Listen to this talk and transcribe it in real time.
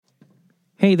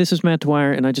Hey, this is Matt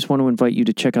Dwyer, and I just want to invite you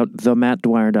to check out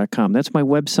themattdwyer.com. That's my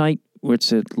website, where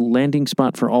it's a landing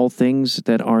spot for all things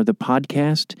that are the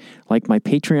podcast, like my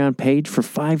Patreon page. For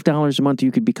 $5 a month,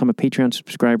 you could become a Patreon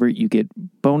subscriber. You get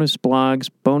bonus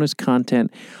blogs, bonus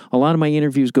content. A lot of my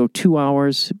interviews go 2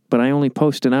 hours, but I only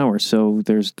post an hour, so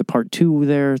there's the part 2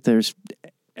 there. There's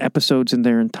episodes in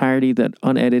their entirety that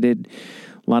unedited.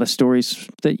 A lot of stories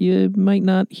that you might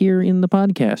not hear in the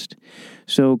podcast.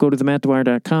 So go to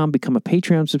themattdwyer.com, become a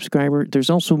Patreon subscriber. There's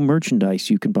also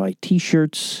merchandise. You can buy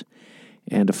T-shirts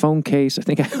and a phone case. I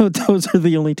think those are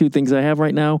the only 2 things I have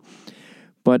right now.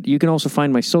 But you can also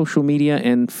find my social media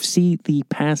and see the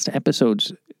past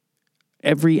episodes.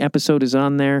 Every episode is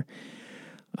on there.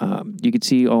 You can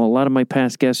see a lot of my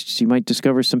past guests. You might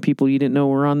discover some people you didn't know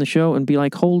were on the show and be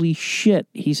like, holy shit,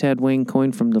 he's had Wayne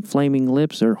Coyne from the Flaming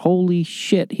Lips, or holy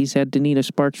shit, he's had Danita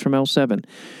Sparks from L7.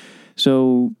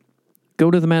 So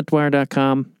go to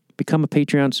themattdwyer.com, become a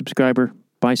Patreon subscriber,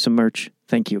 buy some merch.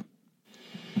 Thank you.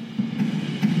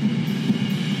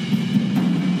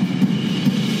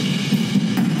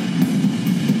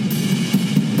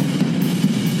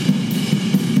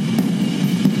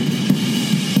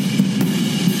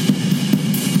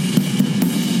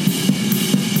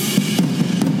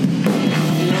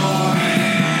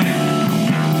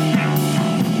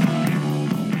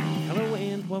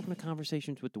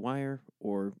 Conversations with Dwyer,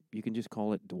 or you can just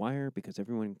call it Dwyer because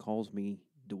everyone calls me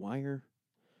Dwyer.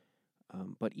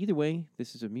 But either way,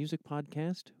 this is a music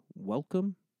podcast.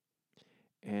 Welcome.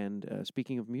 And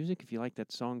speaking of music, if you like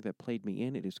that song that played me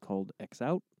in, it is called X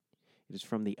Out. It is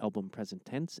from the album Present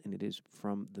Tense, and it is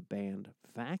from the band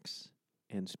Fax.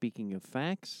 And speaking of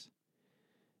Fax,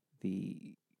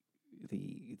 the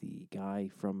guy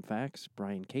from Fax,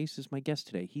 Brian Case, is my guest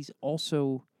today. He's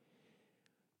also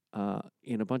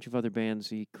in a bunch of other bands.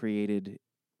 He created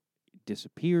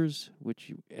Disappears,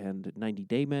 and 90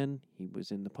 Day Men. He was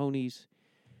in the Ponies.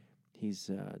 He's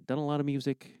done a lot of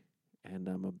music, and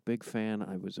I'm a big fan.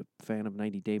 I was a fan of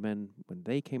 90 Day Men when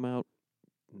they came out,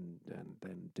 and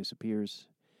then Disappears.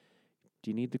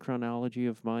 Do you need the chronology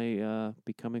of my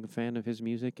becoming a fan of his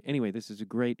music? Anyway, this is a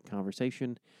great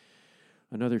conversation.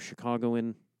 Another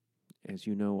Chicagoan. As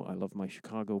you know, I love my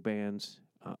Chicago bands.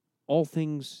 All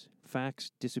things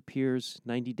Fax, Disappears,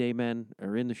 90 Day Men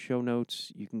are in the show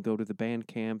notes. You can go to the band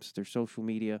camps, their social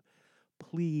media.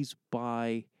 Please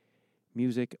buy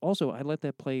music. Also, I let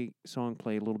that song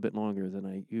play a little bit longer than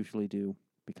I usually do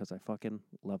because I fucking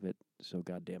love it so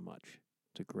goddamn much.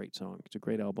 It's a great song. It's a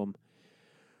great album.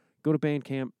 Go to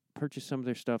Bandcamp, purchase some of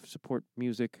their stuff, support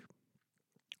music.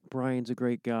 Brian's a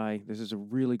great guy. This is a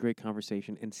really great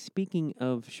conversation. And speaking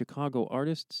of Chicago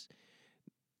artists,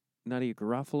 Nadia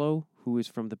Garofalo, who is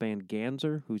from the band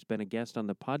Ganser, who's been a guest on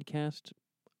the podcast.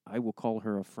 I will call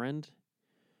her a friend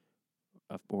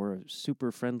or a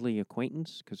super friendly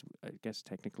acquaintance, because I guess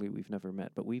technically we've never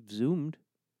met, but we've Zoomed.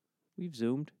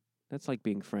 That's like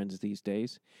being friends these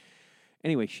days.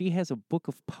 Anyway, she has a book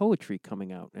of poetry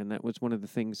coming out, and that was one of the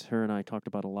things her and I talked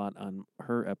about a lot on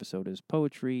her episode, is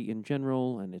poetry in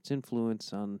general and its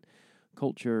influence on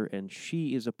culture, and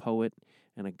she is a poet,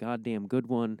 and a goddamn good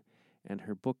one. And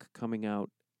her book coming out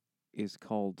is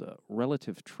called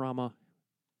Relative Trauma.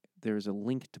 There's a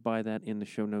link to buy that in the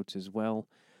show notes as well.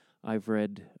 I've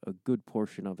read a good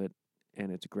portion of it,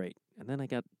 and it's great. And then I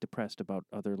got depressed about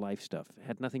other life stuff. It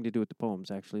had nothing to do with the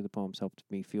poems. Actually, the poems helped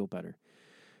me feel better.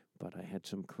 But I had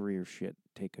some career shit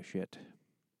take a shit.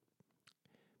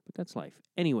 But that's life.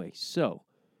 Anyway, so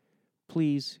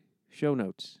please, show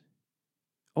notes.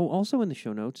 Oh, also in the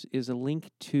show notes is a link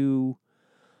to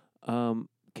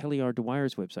Kelly R.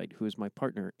 Dwyer's website, who is my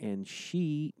partner, and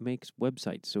she makes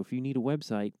websites. So if you need a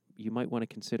website, you might want to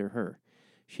consider her.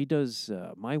 She does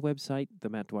my website,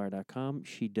 themattdwyer.com.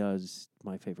 She does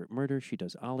My Favorite Murder. She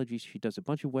does Ologies. She does a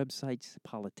bunch of websites,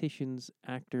 politicians,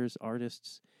 actors,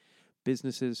 artists,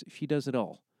 businesses. She does it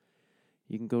all.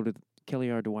 You can go to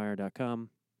kellyrdwyer.com,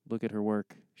 look at her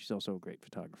work. She's also a great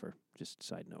photographer. Just a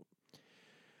side note.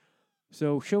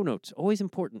 So show notes. Always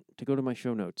important to go to my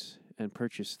show notes and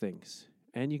purchase things.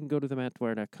 And you can go to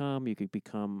themattdwyer.com. You could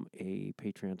become a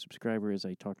Patreon subscriber, as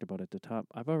I talked about at the top.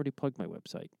 I've already plugged my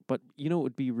website. But you know what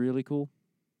would be really cool?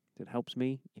 That helps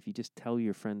me? If you just tell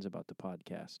your friends about the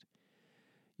podcast.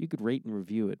 You could rate and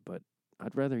review it, but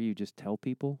I'd rather you just tell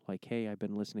people, like, hey, I've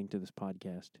been listening to this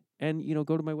podcast. And,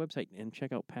 go to my website and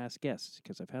check out past guests,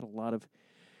 because I've had a lot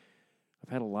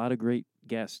of great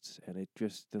guests, and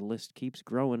the list keeps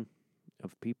growing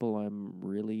of people I'm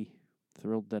really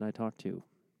thrilled that I talked to.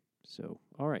 So,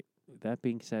 all right. That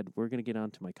being said, we're going to get on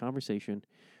to my conversation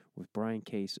with Brian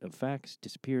Case of Fax,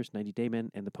 Disappears, 90 Day Men,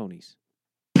 and the Ponies.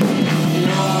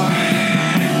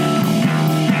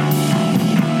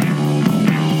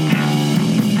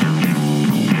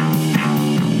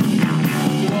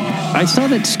 I saw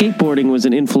that skateboarding was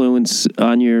an influence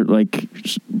on your, like,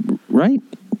 right?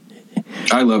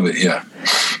 I love it, yeah.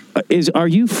 Are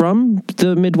you from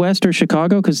the Midwest or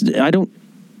Chicago? Because I don't,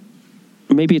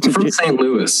 maybe it's... I'm from St.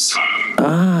 Louis.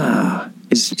 Ah.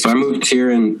 So I moved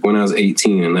here when I was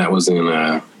 18, and that was in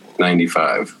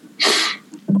 95.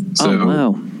 So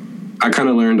wow. I kind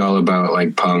of learned all about,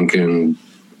 like, punk and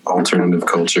alternative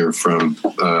culture from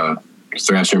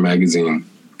Thrasher magazine,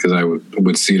 because I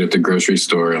would see it at the grocery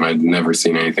store, and I'd never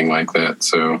seen anything like that.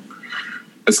 So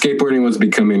as skateboarding was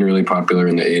becoming really popular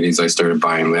in the 80s, I started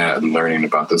buying that and learning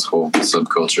about this whole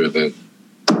subculture that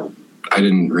I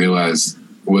didn't realize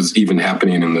was even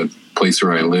happening in the place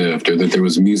where I lived, or that there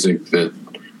was music that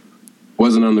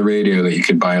wasn't on the radio that you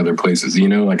could buy other places. You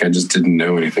know, like, I just didn't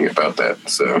know anything about that.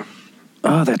 So,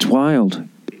 oh, that's wild.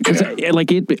 Because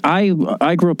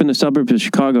I grew up in the suburbs of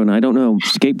Chicago, and I don't know,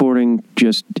 skateboarding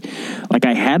just, like,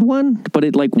 I had one, but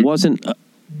it, like, wasn't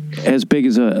as big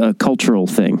as a cultural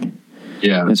thing.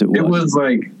 Yeah, as it was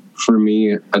like, for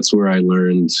me, that's where I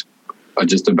learned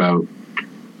just about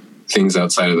things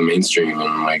outside of the mainstream,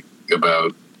 and, like,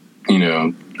 about, you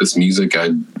know, this music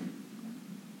I'd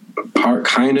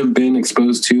kind of been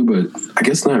exposed to, but I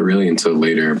guess not really until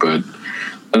later. But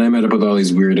then I met up with all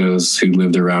these weirdos who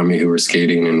lived around me who were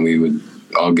skating, and we would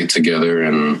all get together,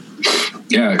 and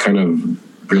yeah, kind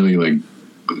of really, like,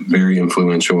 very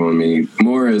influential on me,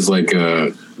 more as, like,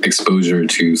 a exposure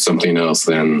to something else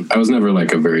than... I was never,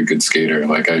 like, a very good skater.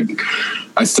 Like,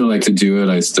 I still like to do it.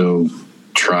 I still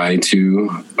try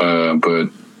to, but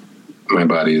my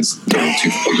body is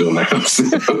too fragile now. So.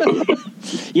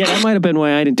 Yeah, that might have been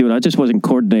why I didn't do it. I just wasn't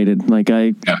coordinated. Like,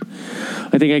 I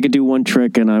think I could do one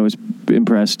trick, and I was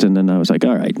impressed, and then I was like,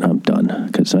 all right, I'm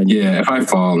done. If I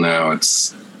fall now,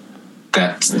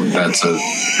 that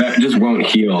just won't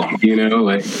heal, you know?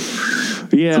 Like,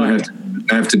 yeah. So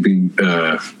I have to be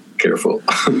careful.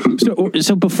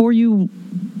 So before you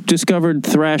discovered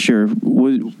Thrasher,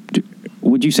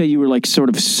 would you say you were, like, sort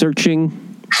of searching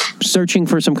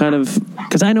for some kind of...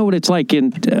 Because I know what it's like I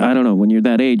don't know, when you're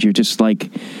that age, you're just like,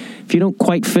 if you don't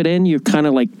quite fit in, you're kind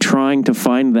of, like, trying to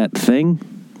find that thing,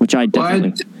 which I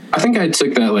definitely... I think I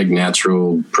took that, like,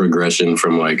 natural progression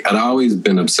from, like, I'd always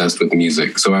been obsessed with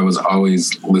music, so I was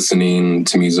always listening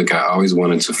to music. I always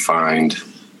wanted to find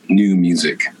new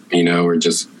music, you know, or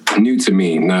just new to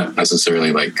me, not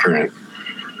necessarily, like, current.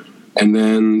 And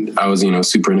then I was, you know,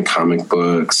 super into comic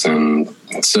books, and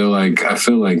so, like, I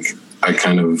feel like I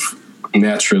kind of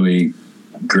naturally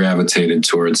gravitated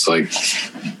towards, like,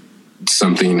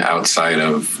 something outside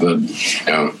of the,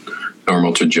 you know,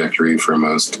 normal trajectory for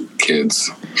most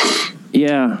kids.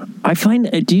 Yeah. I find,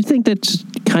 do you think that's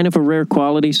kind of a rare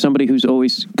quality, somebody who's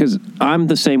always, because I'm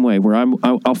the same way, where I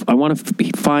want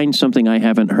to find something I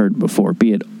haven't heard before,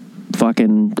 be it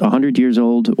fucking 100 years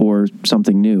old or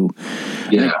something new.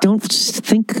 Yeah. And I don't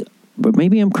think, but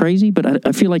maybe I'm crazy, but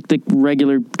I feel like the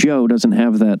regular Joe doesn't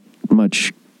have that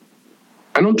much.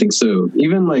 I don't think so.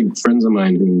 Even, like, friends of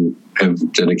mine who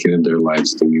have dedicated their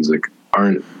lives to music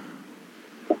aren't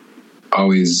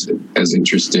always as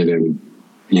interested in,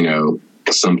 you know,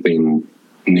 something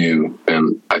new.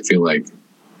 And I feel like,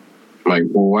 well,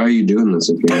 why are you doing this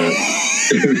if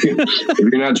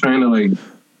you're not trying to, like,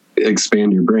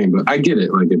 expand your brain? But I get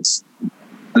it. Like,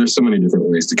 there's so many different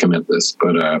ways to come at this.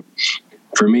 But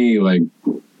for me, like,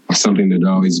 something that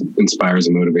always inspires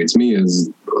and motivates me is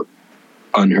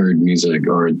unheard music,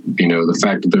 or, you know, the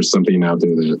fact that there's something out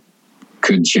there that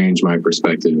could change my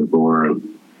perspective, or,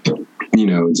 you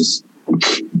know, just, I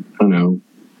don't know,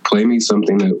 play me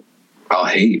something that I'll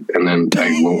hate, and then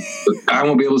I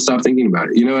won't be able to stop thinking about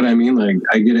it. You know what I mean? Like,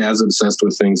 I get as obsessed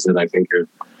with things that I think are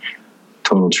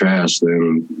total trash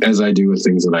than as I do with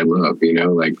things that I love, you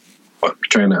know, like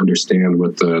trying to understand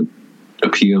what the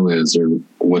appeal is or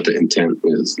what the intent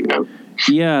is, you know?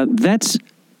 Yeah,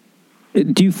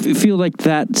 do you feel like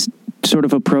that sort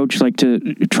of approach, like to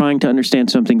trying to understand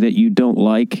something that you don't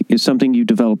like, is something you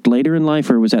developed later in life,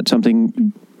 or was that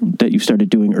something that you started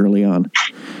doing early on?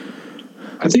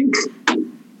 I think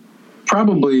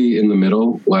probably in the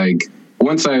middle. Like,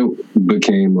 once I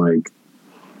became, like,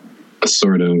 a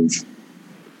sort of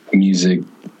music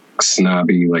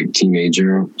snobby, like,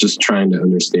 teenager, just trying to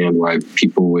understand why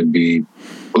people would be,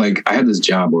 like, I had this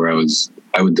job where I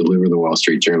would deliver the Wall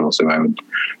Street Journal. So I would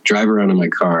drive around in my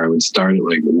car. I would start at,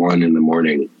 like, 1 a.m.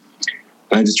 And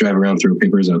I just drive around, throw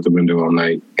papers out the window all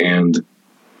night. And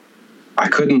I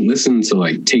couldn't listen to,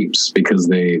 like, tapes because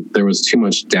there was too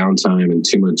much downtime and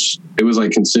too much, it was,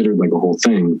 like, considered like a whole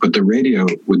thing. But the radio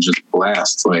would just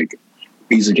blast, like,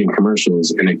 music and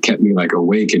commercials, and it kept me, like,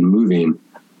 awake and moving.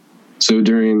 So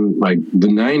during, like, the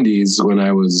 90s, when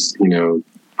I was, you know,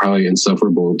 probably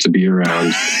insufferable to be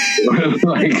around.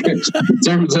 Like in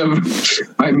terms of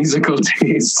my musical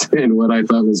taste and what I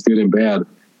thought was good and bad.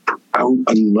 I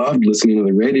loved listening to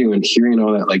the radio and hearing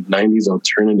all that like 90s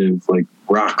alternative, like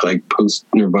rock, like post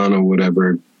Nirvana,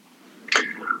 whatever.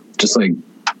 Just like,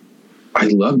 I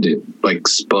loved it. Like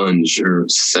Sponge or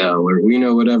Cell or,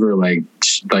 whatever, like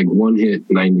one hit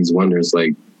 90s wonders.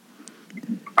 Like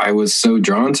I was so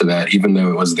drawn to that, even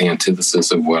though it was the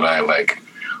antithesis of what I like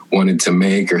wanted to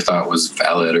make or thought was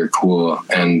valid or cool.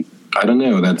 And I don't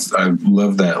know, I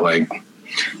love that like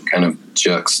kind of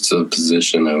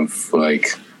juxtaposition of like,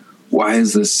 why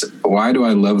do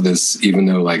I love this even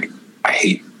though like I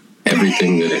hate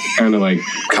everything that it kind of like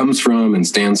comes from and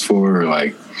stands for, or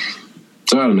like,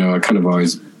 so I don't know, I kind of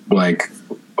always like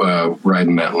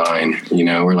riding that line,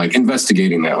 or like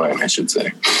investigating that line, I should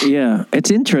say. Yeah,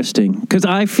 it's interesting because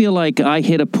I feel like I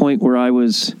hit a point where I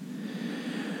was,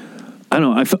 I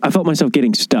don't know, I felt myself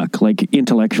getting stuck, like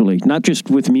intellectually, not just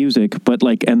with music, but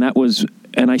like, and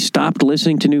I stopped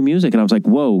listening to new music, and I was like,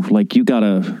 whoa, like you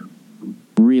gotta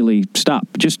really stop.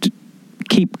 Just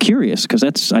keep curious, because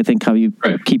that's, I think, how you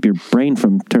keep your brain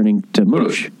from turning to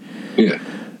mush. Yeah.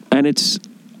 And it's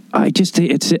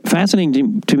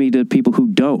fascinating to me that people who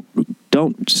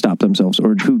don't stop themselves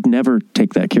or who never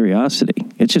take that curiosity.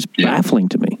 It's just baffling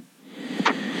to me.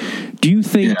 Do you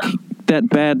think that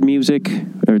bad music,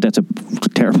 or that's a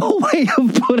terrible way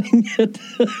of putting it,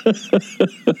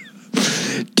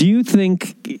 do you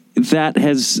think that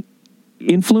has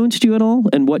influenced you at all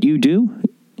and what you do?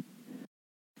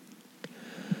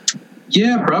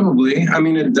 Yeah, probably. I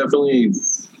mean, it definitely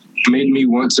made me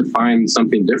want to find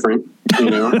something different,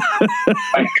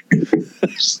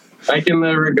 like in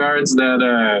the regards that,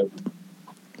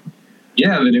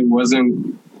 that it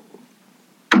wasn't,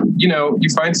 you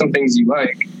find some things you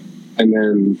like, and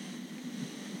then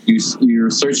you're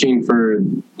searching for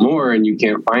more and you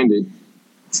can't find it.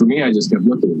 For me, I just kept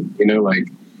looking, like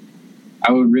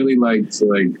I would really like to,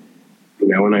 like,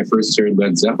 when I first heard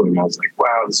Led Zeppelin, I was like,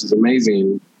 wow, this is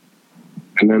amazing.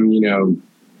 And then,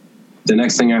 the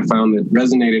next thing I found that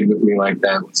resonated with me like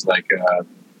that was like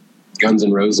Guns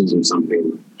N' Roses or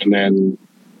something. And then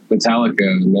Metallica.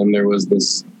 And then there was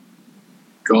this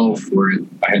gulf where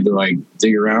I had to like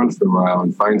dig around for a while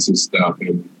and find some stuff.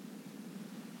 And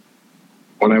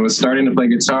when I was starting to play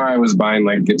guitar, I was buying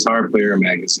like Guitar Player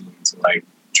magazines to like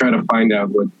try to find out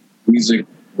what music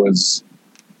was,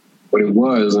 what it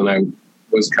was. And I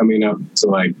was coming up to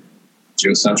like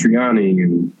Joe Satriani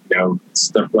and,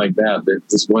 stuff like that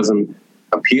just wasn't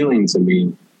appealing to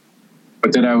me,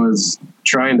 but that I was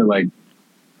trying to like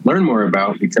learn more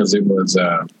about because it was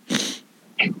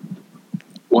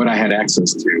what I had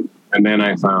access to. And then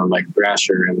I found like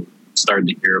Thrasher and started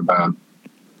to hear about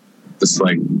this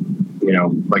like,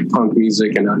 like punk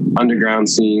music and underground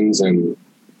scenes. And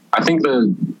I think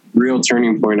the real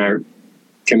turning point I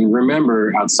can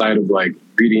remember outside of like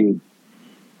reading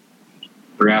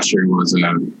Thrasher was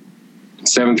in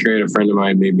 7th grade, a friend of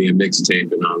mine made me a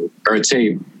mixtape or a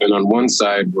tape, and on one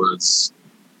side was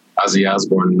Ozzy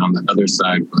Osbourne, and on the other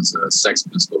side was Sex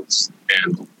Pistols.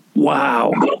 And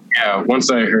wow, yeah,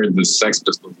 once I heard the Sex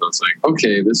Pistols, I was like,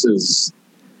 okay, this is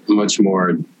much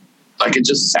more like, it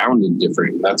just sounded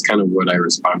different. That's kind of what I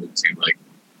responded to. Like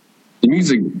the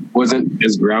music wasn't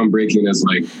as groundbreaking as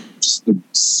like just the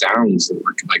sounds that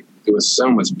were like, it was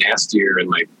so much nastier and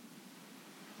like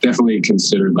definitely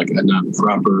considered like a not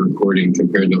proper recording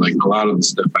compared to like a lot of the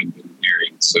stuff I'd been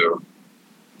hearing. So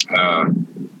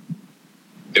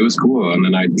it was cool. And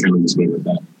then I kind of just went with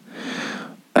that.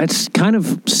 It's kind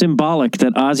of symbolic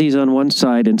that Ozzy's on one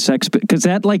side and Sex, because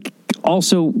that like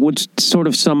also would sort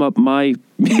of sum up my,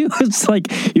 it's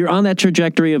like you're on that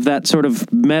trajectory of that sort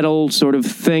of metal sort of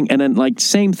thing. And then like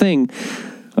same thing,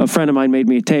 a friend of mine made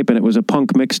me a tape and it was a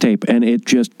punk mixtape. And it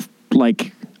just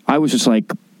like, I was just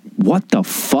like, what the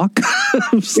fuck? I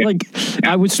was like,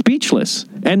 I was speechless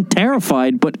and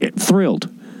terrified, but thrilled.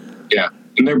 Yeah.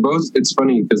 And they're both, it's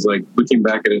funny because like looking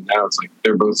back at it now, it's like,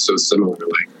 they're both so similar.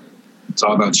 Like it's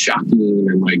all about shocking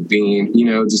and like being,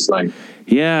 just like,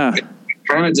 yeah,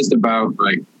 kind of just about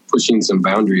like pushing some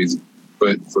boundaries,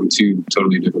 but from two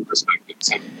totally different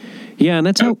perspectives. Yeah. And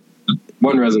that's how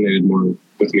one resonated more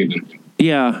with me than.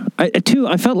 Yeah.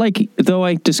 I felt like though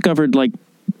I discovered like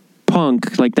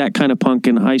punk, like that kind of punk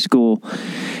in high school,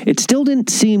 it still didn't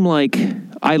seem like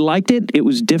I liked it. It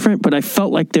was different, but I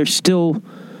felt like there still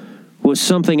was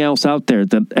something else out there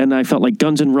and I felt like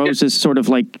Guns N' Roses sort of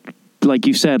like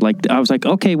you said, like I was like,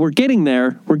 okay, we're getting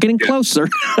there. We're getting closer.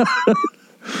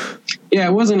 Yeah.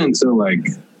 It wasn't until like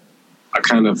I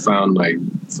kind of found like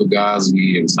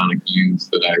Fugazi and Sonic Youth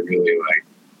that I really like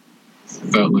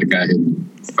felt like I had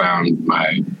found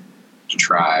my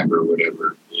tribe or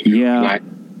whatever. You know? Yeah.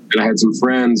 And I had some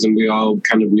friends, and we all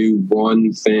kind of knew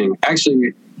one thing.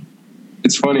 Actually,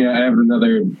 it's funny. I have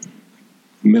another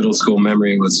middle school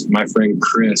memory. It was my friend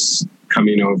Chris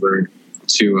coming over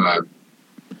to. It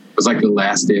was like the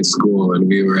last day of school, and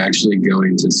we were actually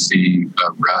going to see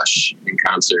Rush in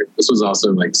concert. This was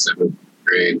also like 7th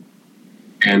grade,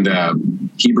 and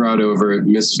he brought over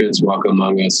Misfits, Walk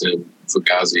Among Us, and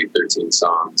Fugazi, 13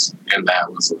 Songs, and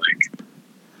that was like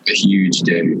a huge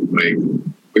day. Like,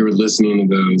 we were listening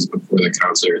to those before the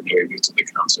concert, and then we went to the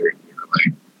concert, and we were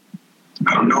like,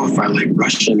 I don't know if I like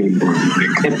Rush anymore.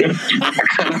 Like, I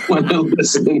kind of want to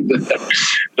listen to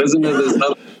this other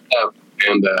stuff.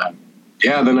 And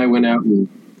yeah, then I went out and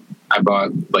I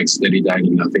bought like Steady Died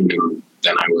and Nothing, and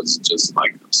then I was just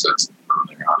like obsessed from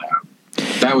there on out.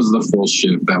 That was the full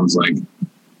shift. That was like,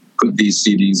 put these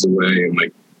CDs away and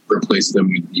like replace them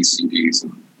with these CDs.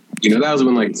 And, you know, that was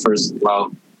when like first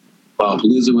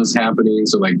Lollapalooza was happening,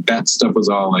 so like that stuff was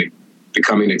all like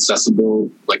becoming accessible.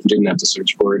 Like, you didn't have to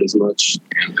search for it as much,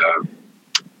 and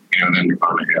you know, then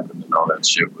Nirvana happened, and all that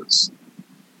shit was.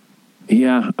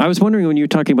 Yeah, I was wondering when you were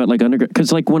talking about like underground,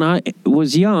 because like when I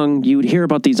was young, you would hear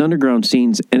about these underground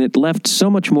scenes, and it left so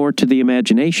much more to the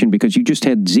imagination because you just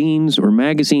had zines or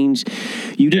magazines.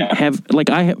 You didn't have like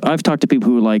I've talked to people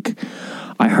who were like,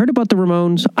 I heard about the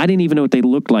Ramones. I didn't even know what they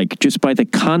looked like. Just by the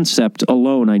concept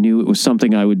alone, I knew it was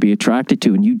something I would be attracted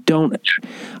to. And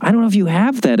I don't know if you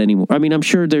have that anymore. I mean, I'm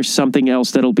sure there's something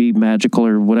else that'll be magical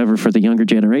or whatever for the younger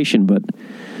generation, but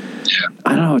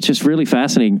I don't know. It's just really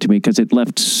fascinating to me because it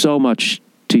left so much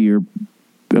to your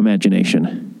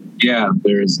imagination. Yeah,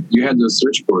 you had to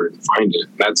search for it and find it.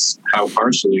 That's how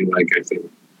partially, like, I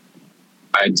think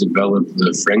I developed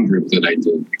the friend group that I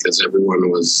did, because everyone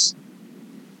was,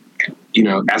 you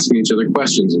know, asking each other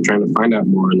questions and trying to find out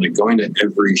more, and like going to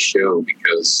every show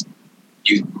because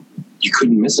you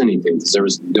couldn't miss anything because there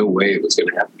was no way it was going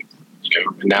to happen. You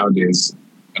know, and nowadays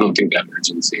I don't think that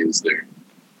urgency is there.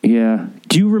 Yeah.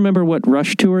 Do you remember what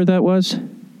Rush tour that was?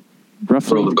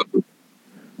 Roughly. Roll the Bones.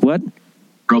 What?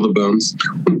 Roll the Bones.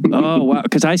 Oh wow!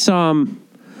 Because I saw him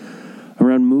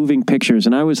around Moving Pictures,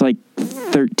 and I was like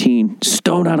 13,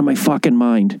 stoned out of my fucking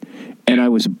mind. And I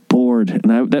was bored,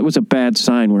 and that was a bad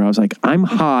sign where I was like, I'm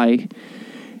high,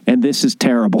 and this is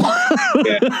terrible.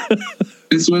 Yeah.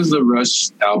 This was the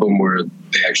Rush album where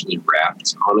they actually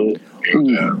rapped on it, and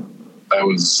that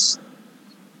was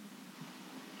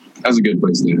a good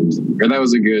place to end. Or that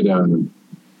was a good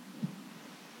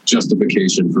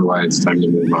justification for why it's time to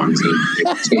move on to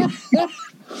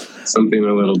something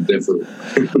a little different.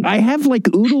 I have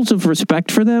like oodles of respect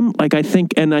for them. Like I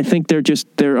think they're just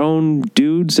their own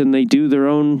dudes and they do their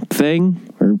own thing.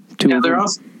 Or two. Yeah, they're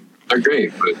awesome. They're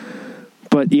great,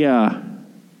 but yeah,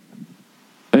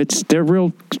 they're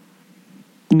real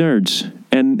nerds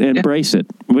and embrace it,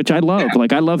 which I love. Yeah.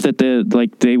 Like I love that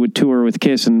they would tour with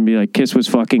Kiss and be like, Kiss was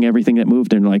fucking everything that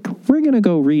moved, and like, we're gonna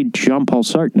go read Jean-Paul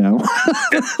Sartre now.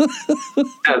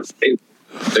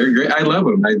 They're great. I love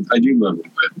them. I do love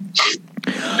them. But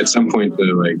at some point,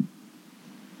 it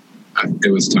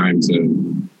was time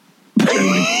to.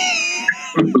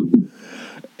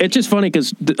 It's just funny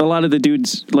because a lot of the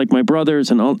dudes, like my brothers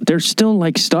and all, they're still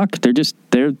like stuck. They're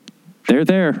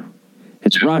there.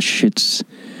 It's Rush. It's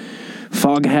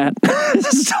Foghat.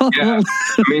 Yeah,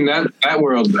 I mean that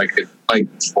world, like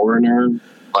Foreigner,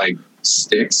 like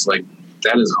Styx, like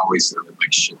that has always sounded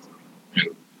like shit.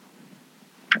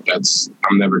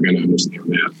 I'm never going to understand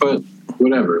that, but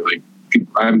whatever. Like,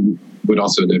 I would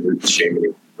also never shame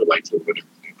anyone for liking whatever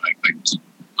they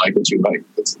like what you like.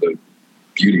 That's the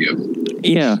beauty of it.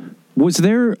 Yeah. Was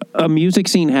there a music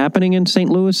scene happening in St.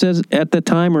 Louis at the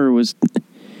time, or was?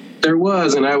 There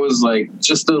was, and I was like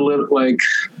just a little like.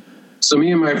 So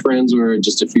me and my friends were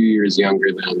just a few years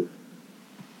younger than.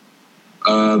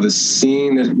 The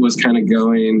scene that was kind of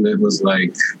going, that was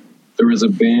like, there was a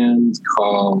band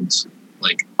called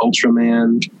like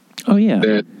Ultraman. Oh yeah.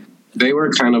 That they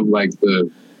were kind of like I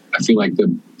feel like the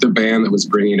band that was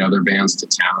bringing other bands to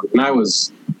town. And I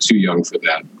was too young for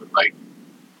that. But like,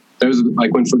 there was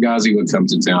like when Fugazi would come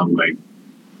to town, like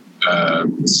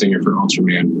the singer for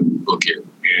Ultraman would book it.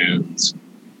 And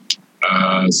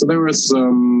so there was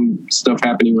some stuff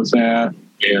happening with that.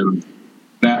 And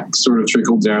that sort of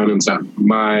trickled down into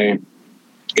my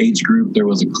age group. There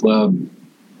was a club.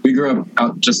 We grew up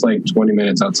out just like 20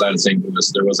 minutes outside of St.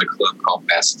 Louis. There was a club called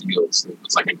Bastiles. It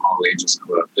was like an all ages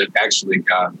club that actually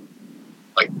got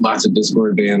like lots of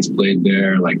Discord bands played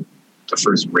there. Like the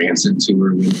first Rancid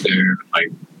tour went there.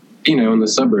 Like, you know, in the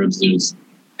suburbs, there's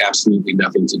absolutely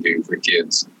nothing to do for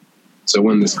kids. So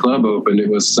when this club opened, it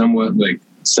was somewhat like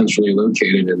centrally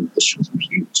located, and the shows were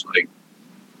huge. Like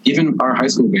even our high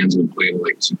school bands would play to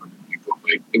like 200 people.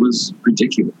 Like it was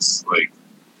ridiculous. Like,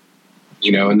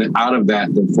 you know, and then out of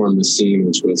that, they formed the scene,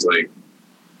 which was like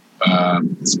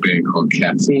this band called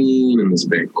Caffeine, and this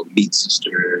band called Meat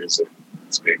Sisters, and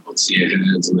this band called Sia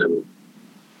Heads, and then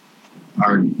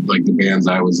the bands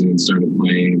I was in started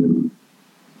playing, and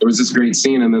there was this great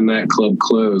scene, and then that club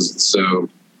closed. So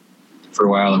for a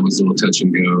while it was a little touch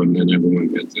and go, and then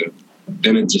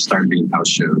then it just started being house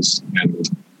shows, and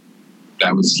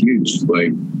that was huge.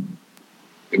 Like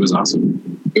it was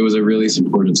awesome. It was a really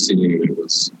supportive scene, and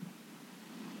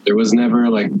there was never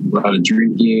like a lot of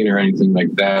drinking or anything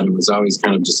like that. It was always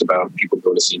kind of just about people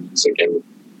going to see music, and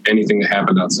anything that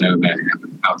happened outside of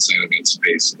that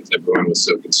space, because everyone was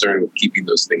so concerned with keeping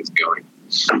those things going.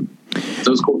 So it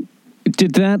was cool.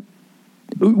 Did that,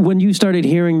 when you started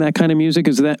hearing that kind of music,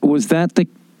 was that the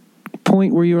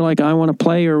point where you were like, I want to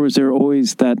play, or was there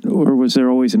always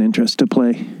an interest to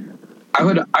play?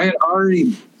 I've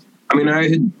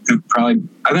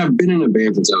been in a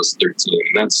band since I was 13,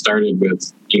 and that started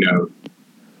with, you know,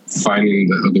 finding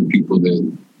the other people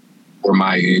that were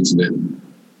my age that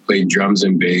played drums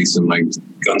and bass and like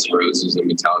Guns N' Roses and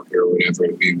Metallica or whatever,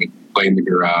 and we would play in the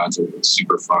garage, and it was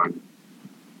super fun.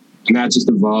 And that just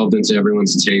evolved into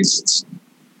everyone's tastes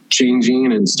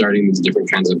changing and starting these different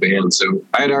kinds of bands. So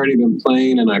I had already been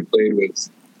playing, and I played with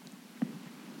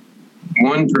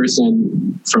one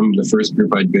person from the first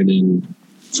group I'd been in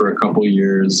for a couple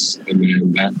years, and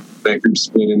then that group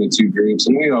split into two groups,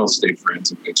 and we all stayed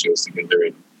friends and played shows together.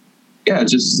 And yeah, and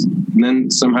then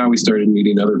somehow we started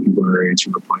meeting other people our age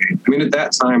who were playing. I mean, at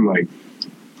that time, like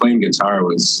playing guitar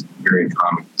was very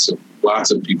common, so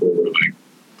lots of people were like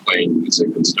playing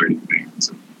music and starting bands.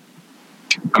 And,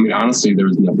 I mean, honestly, there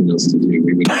was nothing else to do.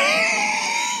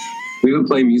 We would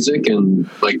play music and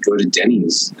like go to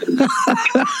Denny's. And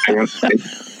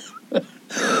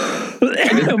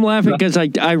I'm laughing because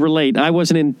I relate. I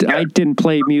didn't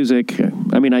play music.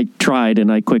 I mean, I tried,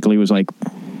 and I quickly was like,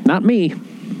 not me.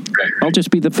 Right. I'll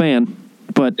just be the fan.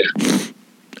 But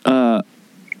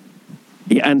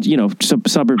yeah, and you know,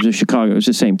 suburbs of Chicago, it's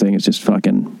the same thing. It's just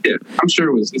fucking. Yeah, I'm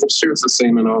sure it's the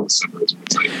same in all the suburbs.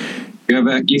 It's like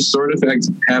you sort of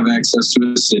have access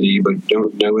to a city, but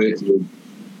don't know it.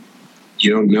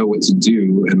 You don't know what to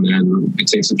do, and then it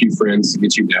takes a few friends to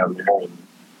get you down there. And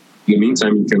in the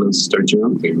meantime, you kind of start your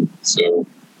own thing. So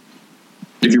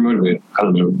if you're motivated, I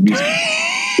don't know.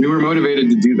 We were motivated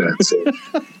to do that. So.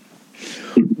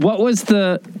 What was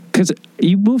because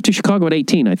you moved to Chicago at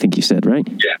 18, I think you said, right?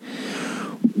 Yeah.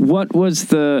 What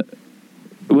was it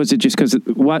just because,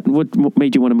 what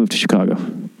made you want to move to Chicago?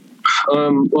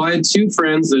 Well, I had two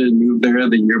friends that had moved there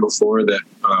the year before that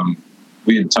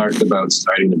we had talked about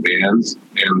starting a band,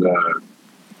 and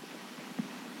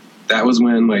that was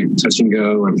when like Touch and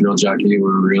Go and Thrill Jockey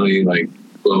were really like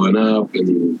blowing up,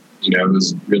 and you know, it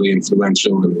was really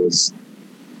influential. And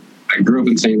I grew up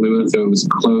in St. Louis, so it was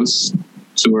close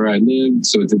to where I lived,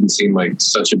 so it didn't seem like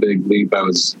such a big leap. I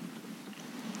was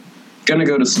gonna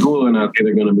go to school, and I was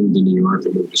either gonna move to New York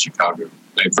or move to Chicago.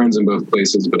 I had friends in both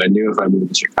places, but I knew if I moved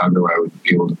to Chicago, I would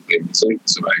be able to play music,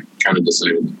 so I kind of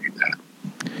decided to do that.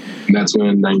 And that's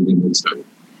when 90 started.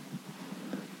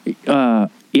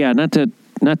 Yeah,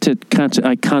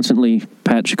 I constantly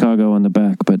pat Chicago on the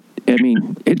back, but I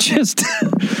mean,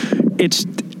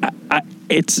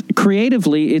 it's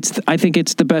creatively, I think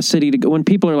it's the best city to go. When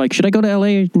people are like, should I go to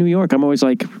LA or New York? I'm always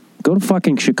like, go to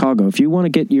fucking Chicago. If you want to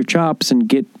get your chops and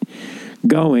get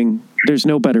going, there's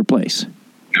no better place.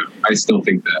 No, I still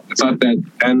think that. I thought that,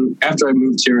 and after I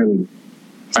moved here and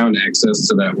found access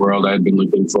to that world I'd been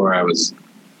looking for,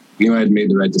 knew I had made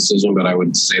the right decision, but I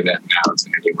would say that now to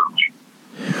anyone. Like,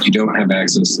 you don't have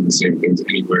access to the same things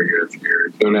anywhere here. If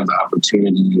you don't have the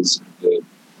opportunities, the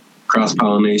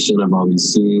cross-pollination of all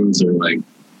these scenes, or like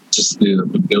just the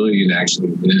ability to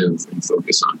actually live and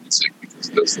focus on music, because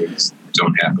those things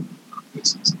don't happen in other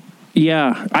places.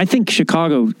 Yeah, I think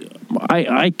Chicago,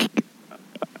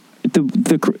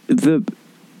 the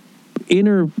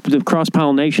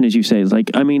cross-pollination, as you say, is like,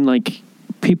 I mean, like,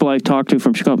 people I've talked to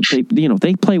from Chicago,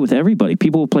 they play with everybody.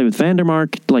 People will play with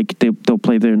Vandermark, like they'll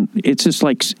play there. It's just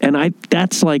like, and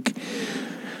that's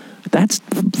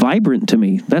vibrant to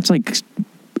me. That's like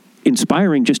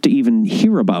inspiring just to even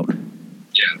hear about.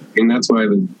 Yeah, I mean, that's why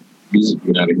the music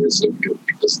out of here is so good,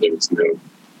 because you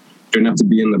don't have to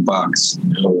be in the box.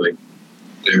 You know, like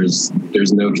there's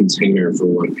no container for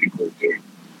what people are doing.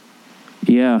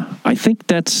 Yeah, I think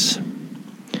that's.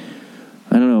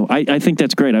 I don't know. I think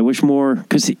that's great. I wish more,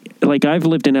 because like I've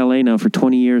lived in LA now for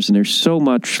 20 years, and there's so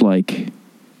much like,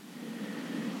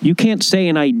 you can't say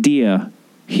an idea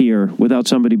here without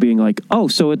somebody being like, oh,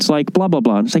 so it's like blah, blah,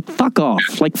 blah. And it's like, fuck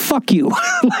off. Like, fuck you.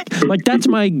 like that's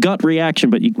my gut reaction,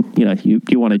 but you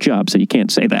want a job, so you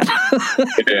can't say that.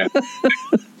 Yeah.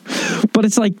 But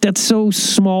it's like, that's so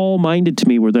small-minded to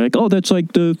me where they're like, oh, that's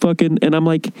like the fucking, and I'm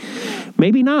like,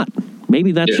 maybe not.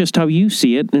 Maybe that's just how you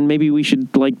see it, and maybe we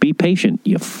should, like, be patient,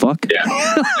 you fuck. Yeah.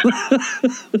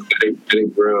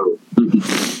 Didn't grow.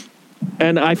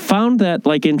 And I found that,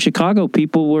 like, in Chicago,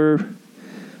 people were,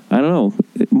 I don't know,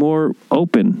 more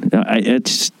open.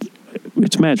 It's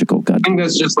magical. God. I think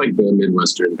that's just like the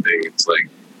Midwestern thing. It's like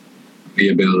the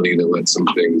ability to let some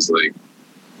things like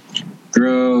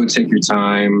grow, take your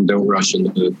time, don't rush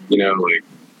into it. Like,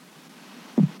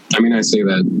 I mean, I say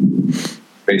that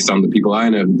based on the people I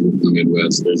know in the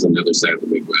Midwest. There's another side of the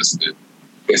Midwest that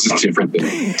is a different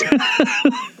thing.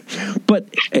 But,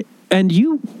 and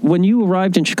when you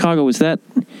arrived in Chicago, was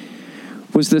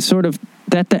the sort of,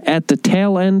 that at the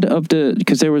tail end of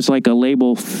because there was like a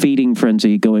label feeding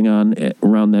frenzy going on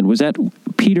around then. Was that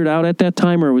petered out at that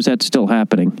time, or was that still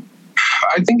happening?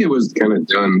 I think it was kind of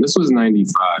done. This was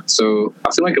 95. So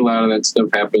I feel like a lot of that stuff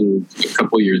happened a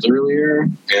couple years earlier.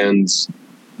 And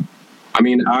I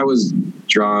mean, I was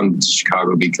drawn to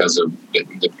Chicago because of the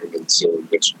independent scene,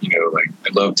 which, like I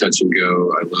loved Touch and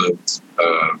Go. I loved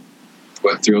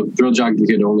what Thrill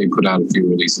Jockey had only put out a few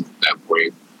releases at that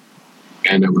point.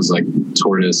 And it was like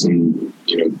Tortoise and,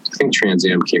 I think Trans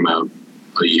Am came out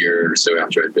a year or so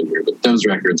after I'd been here. But those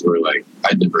records were like,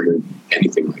 I'd never heard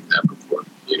anything like that before,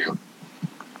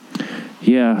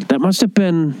 Yeah, that must have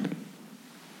been,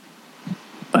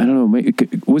 I don't know,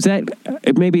 was that,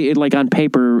 maybe like on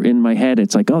paper in my head,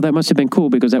 it's like, oh, that must have been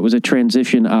cool because that was a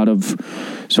transition out of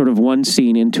sort of one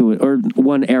scene into it, or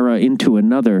one era into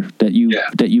another that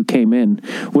you came in.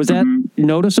 Was that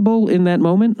noticeable in that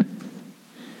moment?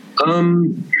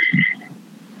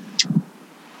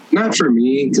 Not for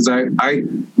me, because I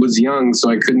was young,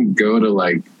 so I couldn't go to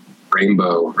like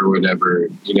Rainbow or whatever,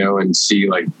 and see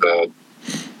like the,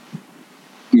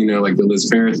 like the Liz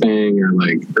Phair thing or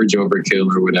like Urge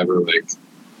Overkill or whatever. Like,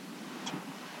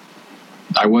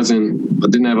 I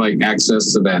didn't have like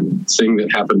access to that thing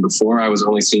that happened before. I was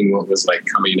only seeing what was like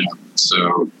coming up.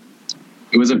 So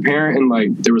it was apparent, and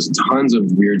like there was tons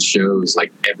of weird shows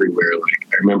like everywhere. Like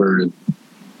I remember,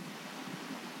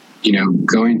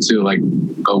 going to like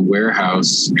a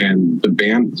warehouse and the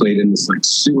band played in this like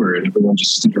sewer, and everyone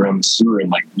just stood around the sewer and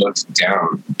like looked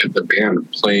down at the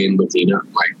band playing, looking up.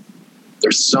 Like,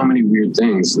 there's so many weird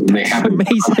things, and they have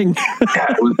amazing.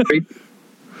 Yeah, it was great.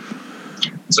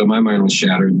 So my mind was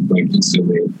shattered like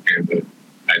instantly, and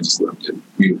I just loved it.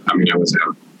 I was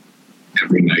out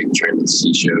every night trying to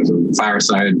see shows, and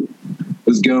Fireside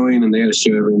was going, and they had a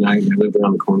show every night. And I lived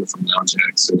around the corner from Now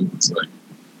Jackson. It was like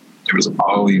there was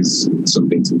always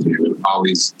something to do, and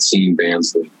always seeing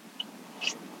bands that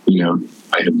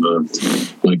I had loved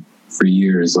like for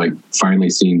years. Like finally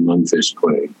seeing Lungfish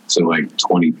play to like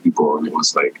 20 people, and it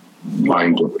was like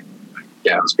mind blowing.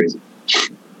 Yeah, it was crazy.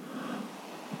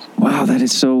 Wow, that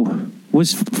is so.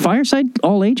 Was Fireside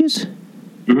all ages?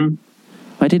 Mm-hmm.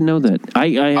 I didn't know that. I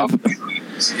have.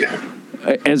 Yeah.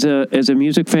 As a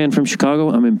music fan from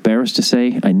Chicago, I'm embarrassed to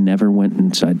say I never went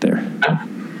inside there.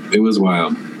 It was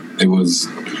wild. It was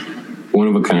one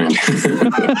of a kind.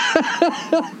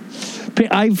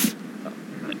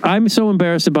 I'm so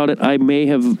embarrassed about it. I may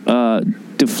have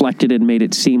deflected and made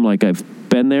it seem like I've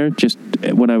been there just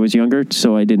when I was younger,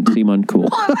 so I didn't seem uncool.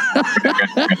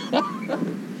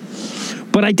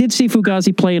 But I did see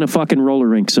Fugazi play in a fucking roller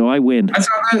rink, so I win. I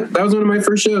saw that. That was one of my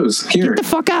first shows here. Get the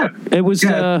fuck out! It was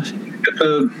at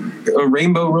a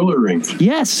Rainbow roller rink.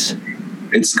 Yes.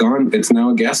 It's gone. It's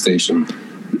now a gas station.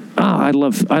 I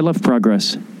love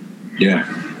progress. Yeah.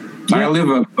 I live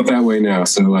up that way now,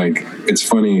 so like it's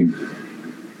funny.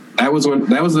 That was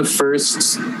the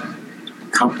first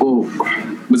couple.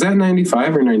 Was that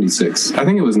 95 or 96? I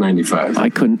think it was 95.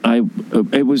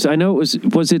 It was. I know it was.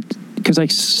 Was it? Because I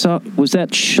saw. Was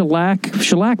that Shellac?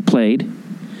 Shellac played.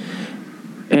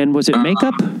 And was it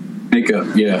Makeup? Makeup,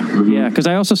 yeah. Mm-hmm. Yeah, because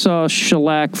I also saw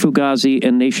Shellac, Fugazi,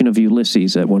 and Nation of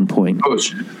Ulysses at one point. Oh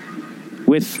shit.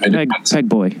 With Peg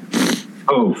Boy.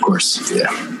 Oh, of course. Yeah.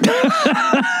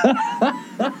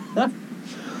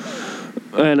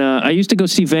 And I used to go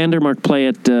see Vandermark play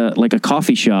at like a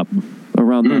coffee shop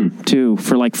around then too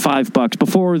for like $5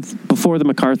 before the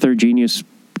MacArthur Genius.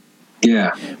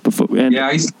 Yeah.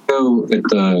 I used to go at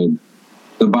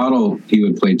the Bottle. He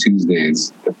would play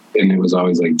Tuesdays, and it was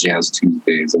always like Jazz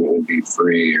Tuesdays, and it would be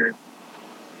free or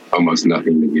almost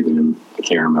nothing to get in. I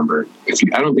can't remember.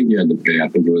 I don't think you had to pay. I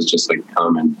think it was just like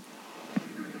come and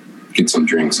get some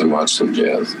drinks and watch some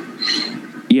jazz.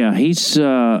 Yeah, he's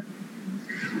mind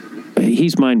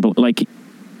he's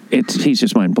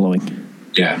just mind blowing.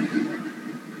 Yeah,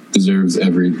 deserves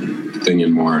everything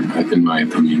and more, in my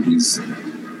opinion. He's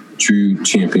true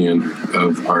champion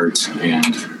of art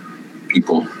and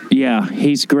people. Yeah,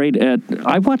 he's great at.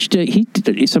 I watched he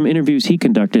did some interviews he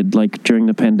conducted like during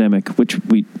the pandemic, which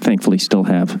we thankfully still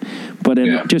have. But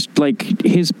just like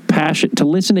his passion to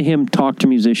listen to him talk to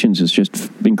musicians is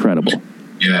just incredible.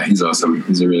 Yeah, he's awesome.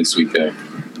 He's a really sweet guy.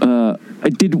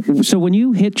 So when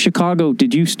you hit Chicago,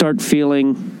 did you start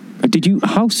feeling?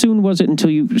 How soon was it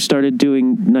until you started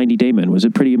doing 90 Day Men? Was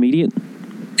it pretty immediate?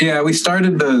 Yeah, we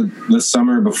started the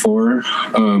summer before,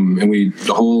 and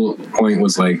the whole point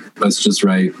was like, let's just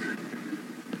write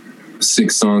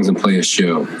 6 songs and play a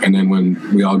show, and then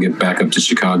when we all get back up to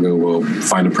Chicago, we'll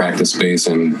find a practice space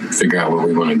and figure out what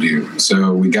we want to do.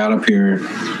 So we got up here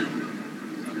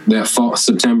that fall,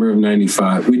 September of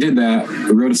 '95. We did that.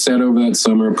 We wrote a set over that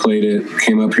summer, played it,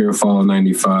 came up here fall of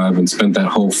 '95, and spent that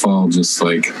whole fall just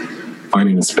like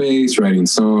finding a space, writing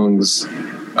songs.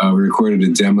 We recorded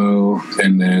a demo,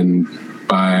 and then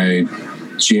by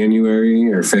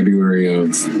January or February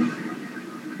of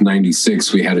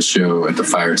 '96, we had a show at the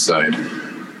Fireside.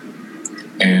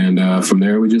 And from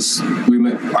there, we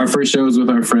met. Our first show was with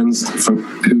our friends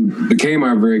who became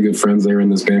our very good friends. They were in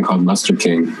this band called Muster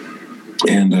King.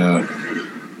 And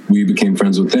we became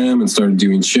friends with them and started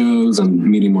doing shows and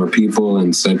meeting more people.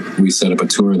 And we set up a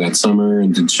tour that summer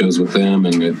and did shows with them.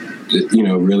 And it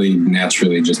really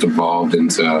naturally just evolved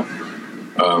into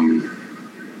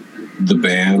the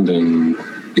band and,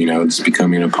 just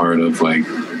becoming a part of like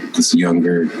this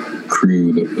younger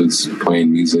crew that was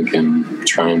playing music and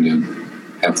trying to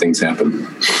have things happen.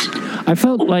 I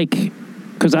felt like,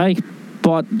 because I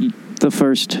bought the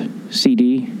first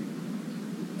CD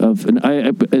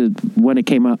when it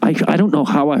came out. I don't know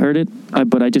how I heard it,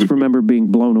 but I just remember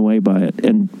being blown away by it.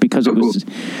 And because it was,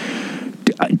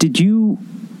 did you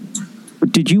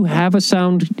have a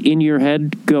sound in your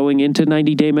head going into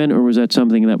 90 Day Men, or was that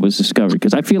something that was discovered?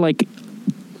 Because I feel like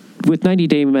with 90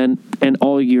 Day Men and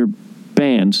all your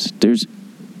bands,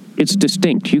 it's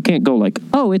distinct. You can't go like,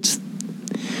 oh, it's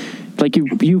like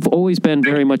you've always been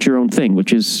very much your own thing,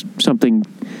 which is something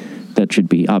that should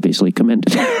be obviously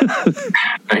commended.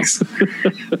 Thanks.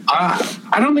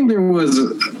 I don't think there was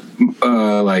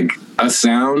like a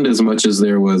sound as much as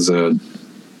there was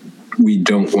we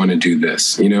don't want to do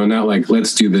this, not like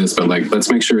let's do this, but like let's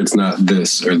make sure it's not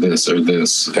this or this or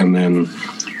this. And then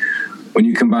when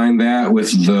you combine that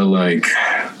with the like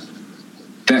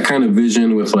that kind of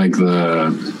vision with like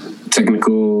the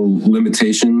technical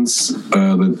limitations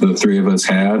that the three of us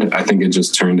had, I think it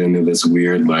just turned into this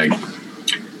weird like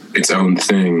its own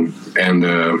thing. And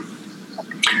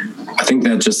I think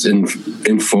that just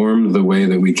informed the way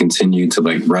that we continued to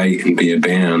like write and be a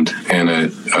band. And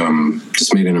it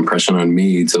just made an impression on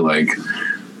me to like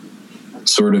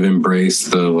sort of embrace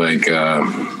the like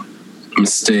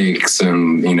mistakes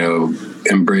and,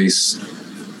 embrace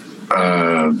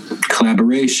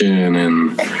collaboration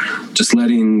and just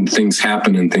letting things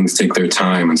happen and things take their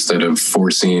time instead of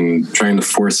trying to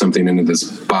force something into this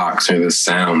box or this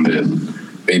sound that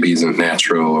maybe isn't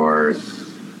natural or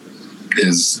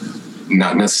is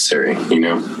not necessary,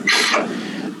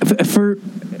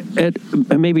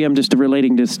 Maybe I'm just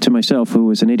relating this to myself, who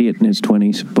was an idiot in his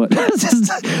 20s, but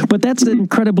that's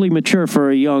incredibly mature for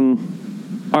a young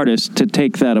artist to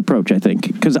take that approach, I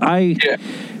think. Because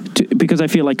I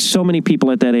feel like so many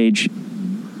people at that age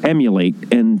emulate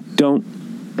and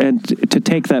to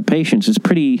take that patience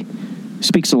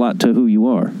speaks a lot to who you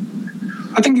are.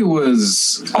 I think it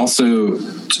was also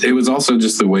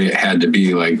just the way it had to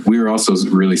be. Like, we were also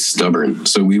really stubborn,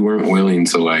 so we weren't willing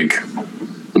to like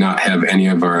not have any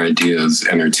of our ideas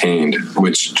entertained,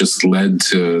 which just led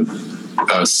to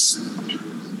us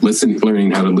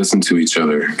learning how to listen to each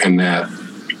other. And that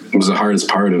was the hardest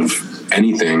part of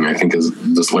anything, I think, is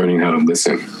just learning how to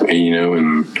listen,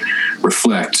 and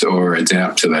reflect or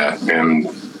adapt to that. And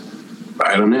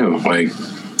I don't know, like,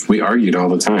 we argued all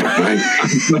the time, right?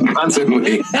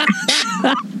 Constantly.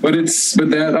 But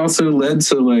that also led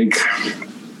to like,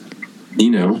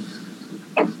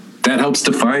 that helps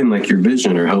define like your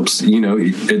vision, or helps,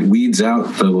 it weeds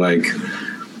out the like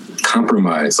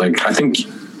compromise. Like, I think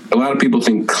a lot of people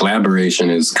think collaboration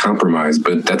is compromise,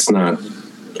 but that's not,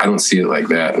 I don't see it like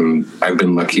that. And I've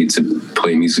been lucky to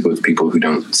play music with people who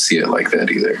don't see it like that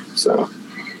either. So.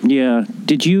 Yeah.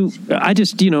 Did you, I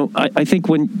just, I think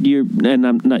when you're, and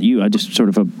I'm not you, I just sort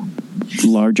of a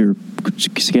larger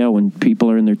scale, when people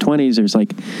are in their 20s, there's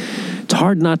like, it's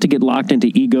hard not to get locked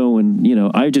into ego. And,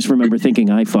 I just remember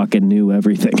thinking I fucking knew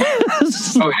everything.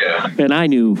 Oh, yeah. And I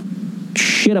knew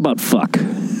shit about fuck.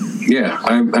 Yeah,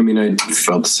 I mean, I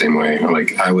felt the same way.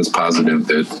 Like, I was positive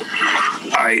that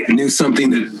I knew something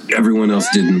that everyone else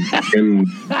didn't. And,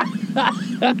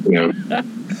 you know.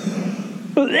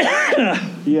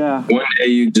 Yeah. One day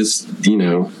you just,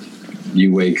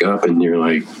 you wake up and you're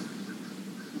like,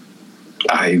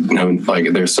 I know,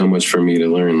 like, there's so much for me to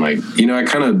learn. Like, I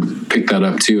kind of picked that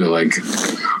up too. Like,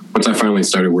 once I finally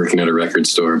started working at a record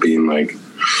store, being like,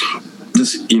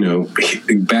 just,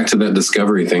 back to that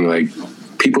discovery thing, like,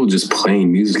 people just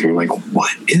playing music and you're like,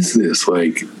 what is this?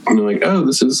 Like, like, oh,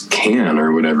 this is Can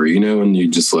or whatever, and you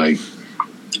just like,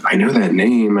 I know that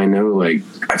name. I know, like,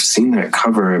 I've seen that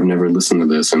cover. I've never listened to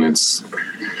this. And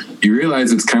you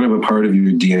realize it's kind of a part of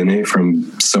your DNA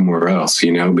from somewhere else,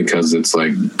 because it's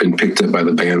like been picked up by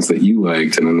the bands that you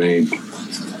liked. And then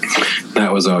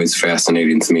that was always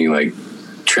fascinating to me, like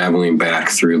traveling back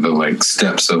through the like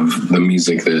steps of the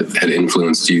music that had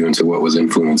influenced you into what was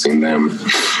influencing them.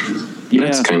 Yeah.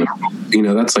 That's kind of,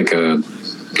 that's like a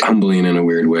humbling in a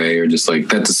weird way, or just like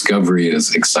that discovery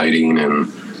is exciting and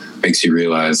makes you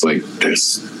realize like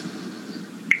there's,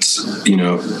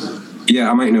 yeah,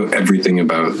 I might know everything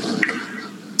about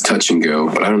Touch and Go,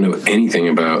 but I don't know anything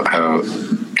about how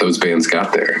those bands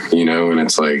got there, and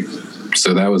it's like,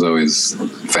 so that was always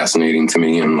fascinating to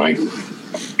me and like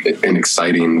an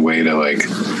exciting way to like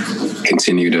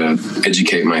continue to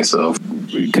educate myself.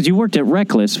 Because you worked at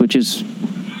Reckless, which is,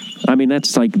 I mean,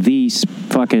 that's like the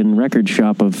fucking record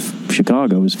shop of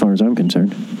Chicago as far as I'm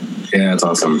concerned. Yeah, it's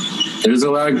awesome. There's a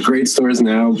lot of great stores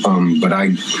now, but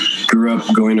I grew up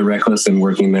going to Reckless and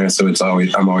working there, so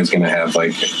I'm always going to have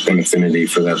like an affinity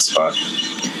for that spot.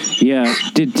 Yeah.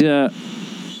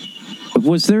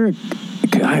 Was there?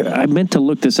 I meant to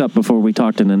look this up before we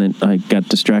talked, and then I got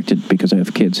distracted because I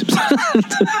have kids.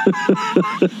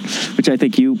 Which I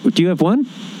think do you have one?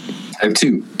 I have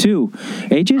two. Two.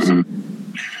 Ages? Mm-hmm.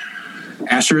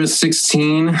 Asher is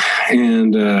 16,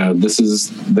 and this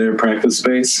is their practice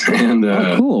space. And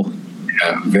cool.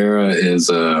 Yeah, Vera is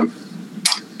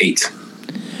 8.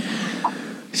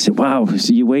 So, wow,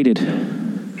 so you waited.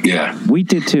 Yeah. We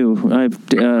did too. I have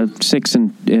 6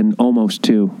 and almost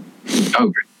 2. Oh,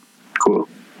 great. Cool.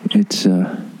 It's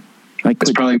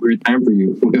it's probably a weird time for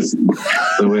you with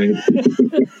the way.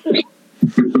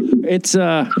 It's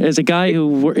as a guy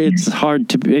who, it's hard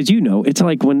to, as you know, it's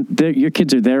like when your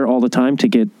kids are there all the time to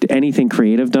get anything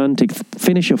creative done, to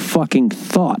finish a fucking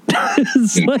thought.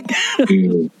 It's like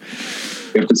you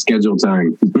have to schedule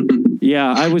time.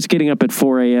 Yeah, I was getting up at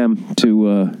 4 a.m.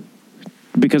 to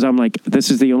because I'm like,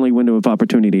 this is the only window of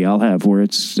opportunity I'll have where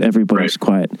everybody's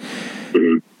quiet.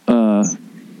 Mm-hmm.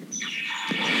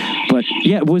 But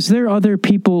yeah, was there other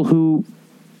people who?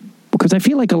 Because I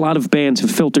feel like a lot of bands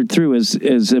have filtered through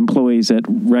as employees at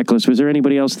Reckless. Was there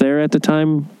anybody else there at the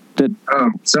time?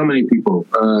 So many people.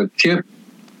 Kip,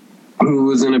 who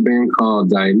was in a band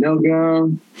called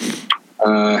Dianoga.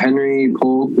 Henry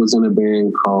Polk was in a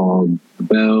band called The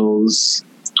Bells.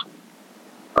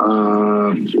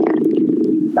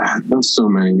 There's so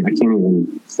many. I can't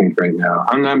even think right now.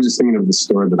 I'm just thinking of the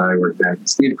store that I worked at.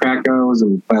 Steve Krakow was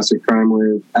in Plastic Crime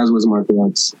Wave, as was Mark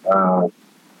Lutz.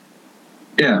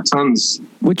 Yeah, tons.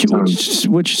 Which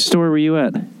store were you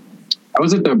at? I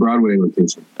was at the Broadway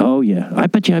location. Oh, yeah. I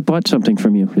bet you I bought something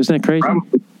from you. Isn't that crazy?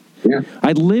 Probably. Yeah.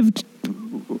 I lived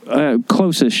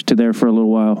close-ish to there for a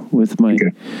little while with my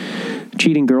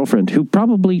cheating girlfriend, who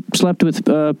probably slept with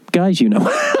guys,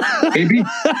 Maybe.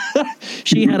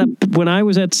 She had when I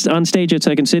was on stage at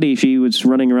Second City, she was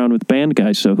running around with band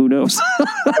guys, so who knows?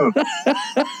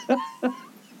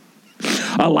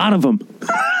 A lot of them.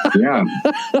 Yeah.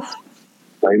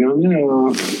 I don't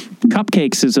know.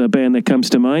 Cupcakes is a band that comes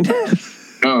to mind.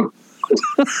 Oh.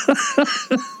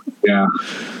 Yeah.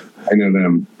 I know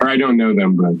them. Or I don't know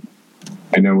them, but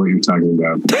I know what you're talking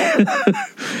about.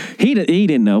 He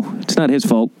didn't know. It's not his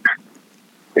fault.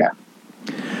 Yeah.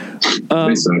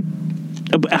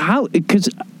 How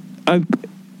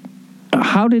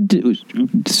did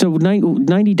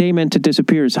 90 Day Men to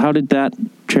Disappears, how did that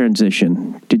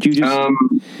transition? Did you just...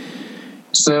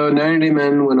 So 90 Day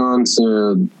Men went on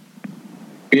to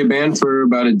be a band for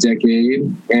about a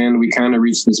decade, and we kind of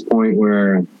reached this point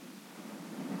where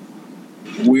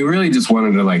we really just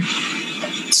wanted to like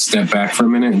step back for a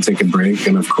minute and take a break.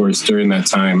 And of course, during that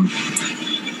time,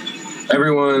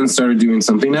 everyone started doing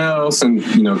something else, and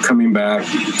coming back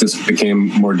just became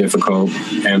more difficult.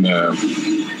 And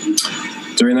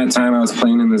during that time, I was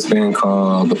playing in this band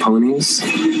called The Ponies.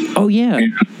 Oh yeah,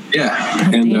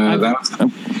 that was.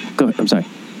 Go ahead. I'm sorry.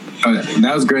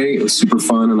 That was great. It was super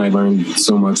fun, and I learned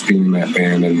so much being in that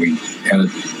band. And we had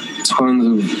tons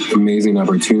of amazing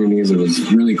opportunities. It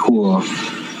was really cool.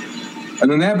 And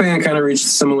then that band kind of reached a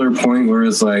similar point where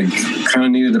it's like kind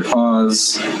of needed to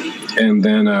pause. And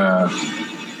then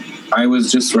I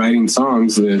was just writing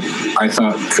songs that I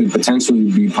thought could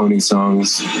potentially be Pony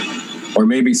songs, or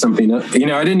maybe something. I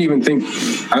didn't even think,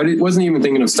 wasn't even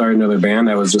thinking of starting another band.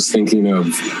 I was just thinking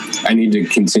of, I need to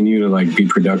continue to like be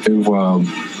productive while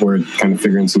we're kind of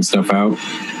figuring some stuff out.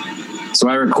 So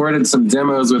I recorded some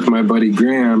demos with my buddy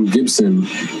Graham Gibson,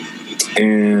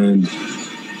 and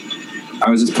I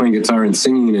was just playing guitar and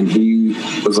singing, and he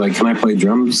was like, "Can I play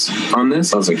drums on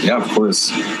this?" I was like, "Yeah, of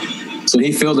course." So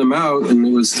he filled them out, and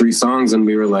it was 3 songs, and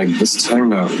we were like, "This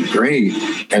turned out great."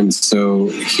 And so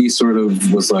he sort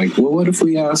of was like, "Well, what if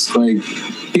we ask?" Like,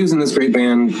 he was in this great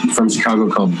band from Chicago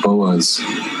called Boas,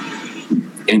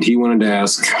 and he wanted to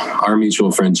ask our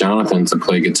mutual friend Jonathan to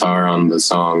play guitar on the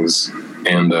songs,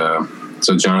 and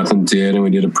so Jonathan did, and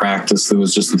we did a practice that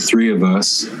was just the 3 of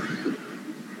us.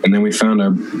 And then we found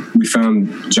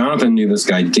Jonathan knew this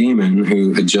guy, Damon,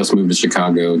 who had just moved to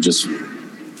Chicago.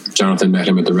 Jonathan met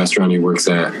him at the restaurant he works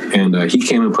at. And he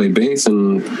came and played bass,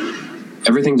 and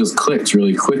everything just clicked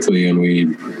really quickly. And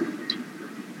we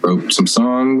wrote some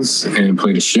songs and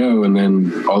played a show. And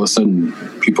then all of a sudden,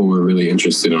 people were really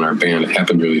interested in our band. It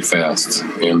happened really fast.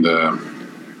 And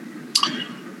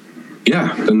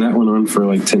then that went on for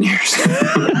like 10 years.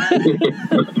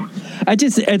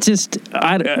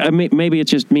 Maybe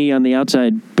it's just me on the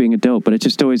outside being a dope, but it's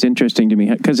just always interesting to me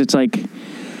because it's like,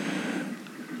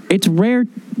 it's rare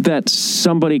that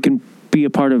somebody can be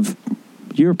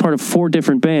you're a part of 4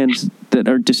 different bands that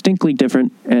are distinctly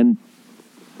different and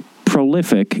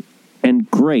prolific and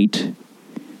great.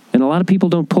 And a lot of people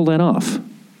don't pull that off.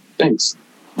 Thanks.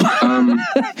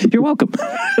 You're welcome.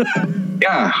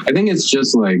 Yeah, I think it's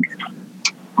just like,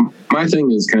 my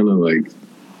thing is kind of like,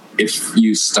 if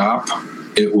you stop,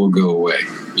 it will go away,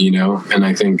 And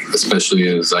I think especially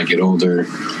as I get older,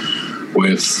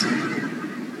 with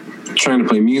trying to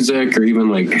play music or even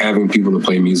like having people to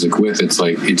play music with, it's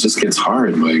like, it just gets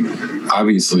hard. Like,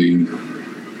 obviously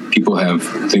people have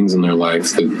things in their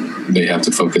life that they have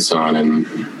to focus on. And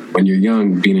when you're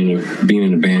young, being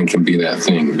in a band can be that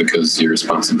thing because your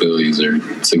responsibilities are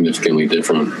significantly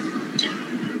different.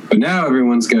 But now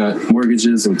everyone's got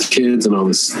mortgages and kids and all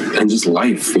this, and just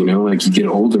life, like you get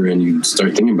older and you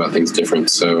start thinking about things different.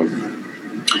 So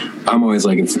I'm always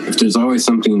like, if there's always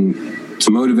something to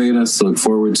motivate us, to look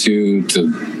forward to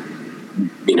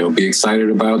be excited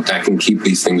about, that can keep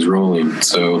these things rolling.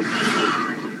 So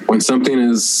when something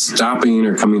is stopping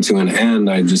or coming to an end,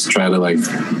 I just try to like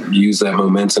use that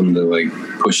momentum to like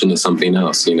push into something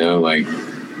else, like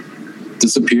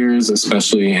Disappears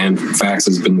especially, and Facts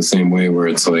has been the same way, where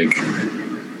it's like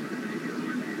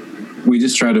we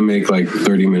just try to make like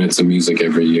 30 minutes of music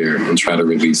every year and try to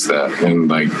release that, and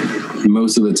like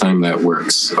most of the time that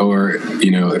works. Or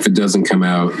if it doesn't come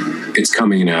out, it's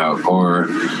coming out. Or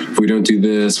if we don't do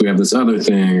this, we have this other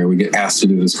thing, or we get asked to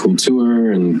do this cool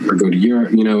tour or go to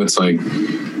Europe. It's like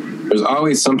there's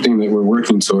always something that we're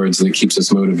working towards that keeps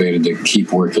us motivated to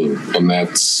keep working. And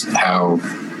that's how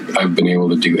I've been able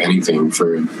to do anything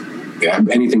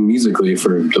musically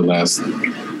for the last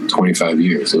 25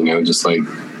 years, just like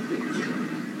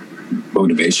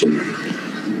motivation.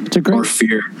 Or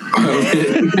fear.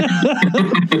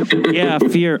 Yeah,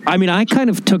 fear. I mean, I kind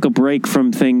of took a break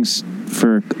from things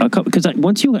for a couple, because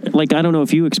once you, like, I don't know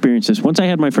if you experienced this, once I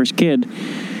had my first kid,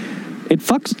 it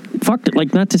fucked it,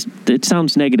 like, not just, it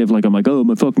sounds negative, like I'm like, oh,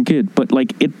 my fucking kid, but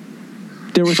like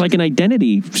there was like an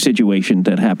identity situation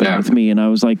that happened with me, and I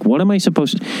was like, what am I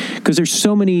supposed to, because there's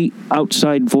so many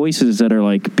outside voices that are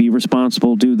like, be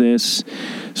responsible, do this.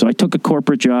 So I took a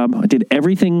corporate job. I did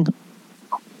everything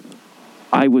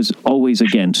I was always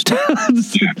against.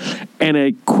 And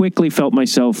I quickly felt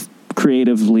myself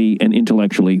creatively and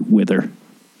intellectually wither.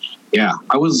 Yeah,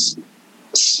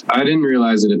 I didn't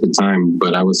realize it at the time,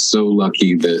 but I was so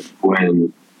lucky that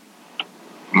when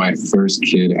my first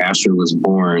kid, Asher, was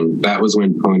born, that was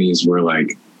when Ponies were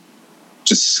like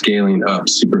just scaling up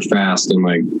super fast. And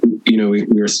like,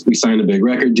 we signed a big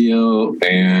record deal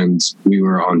and we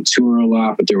were on tour a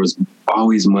lot, but there was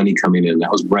always money coming in.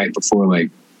 That was right before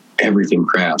like everything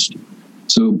crashed.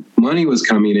 So money was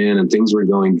coming in and things were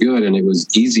going good. And it was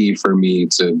easy for me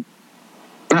to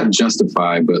not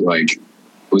justify, but like, it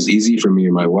was easy for me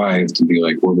and my wife to be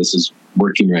like, well, this is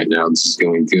working right now. This is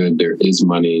going good. There is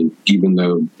money, even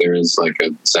though there is like a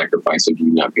sacrifice of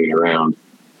you not being around.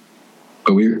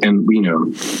 But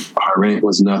our rent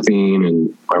was nothing,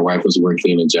 and my wife was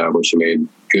working a job where she made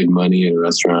good money at a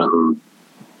restaurant. And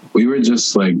we were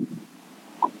just like,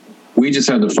 we just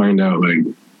had to find out, like,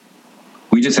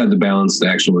 we just had to balance the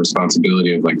actual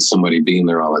responsibility of like somebody being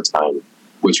there all the time,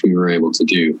 which we were able to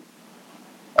do.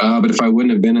 But if I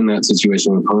wouldn't have been in that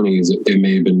situation with Ponies, it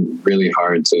may have been really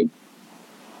hard to,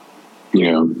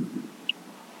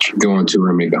 go on tour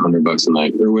and make $100 a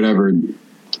night or whatever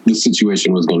the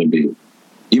situation was going to be.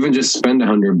 Even just spend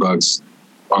 $100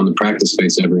 on the practice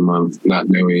space every month, not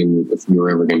knowing if we were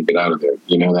ever going to get out of there.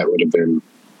 That would have been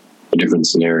a different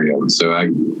scenario. So I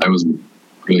was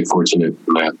really fortunate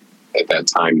at that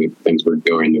time that things were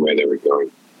going the way they were going.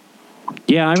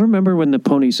 Yeah, I remember when the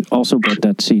Ponies also bought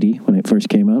that CD when it first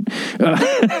came out.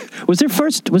 Was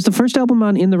the first album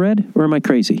on In the Red, or am I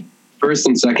crazy? First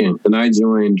and second, and I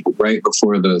joined right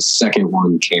before the second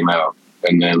one came out,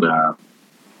 and then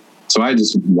so I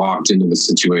just walked into the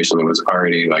situation that was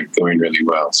already like going really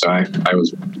well. So I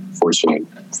was fortunate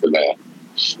for that.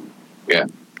 Yeah.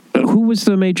 Who was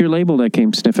the major label that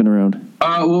came sniffing around?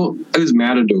 Well, it was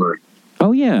Matador.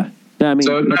 Oh yeah, I mean,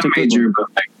 so not major,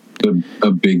 but like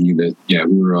a biggie that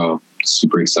we were all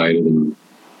super excited, and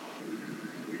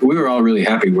we were all really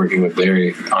happy working with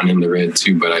Larry on In the Red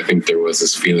too. But I think there was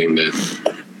this feeling that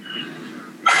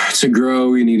to grow,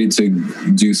 we needed to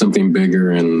do something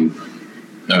bigger, and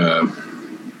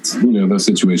those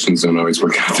situations don't always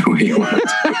work out the way you want.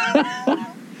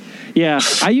 Yeah,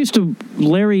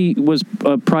 Larry was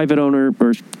a private owner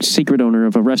or secret owner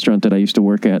of a restaurant that I used to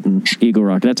work at in Eagle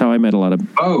Rock. That's how I met a lot of...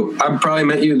 Oh, I probably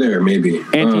met you there, maybe.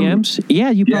 Auntie M's? Yeah,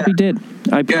 you probably did.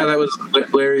 That was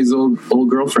Larry's old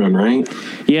girlfriend, right?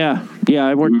 Yeah,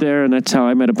 I worked there, and that's how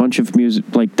I met a bunch of music.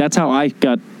 Like, that's how I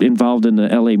got involved in the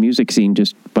LA music scene,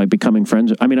 just by becoming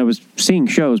friends. I mean, I was seeing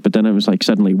shows, but then I was like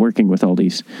suddenly working with all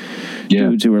these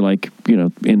dudes who were like,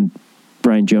 in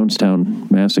Brian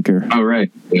Jonestown Massacre. Oh,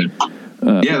 right. Yeah.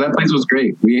 That place was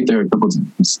great. We ate there a couple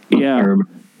times. Yeah.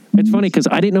 It's funny because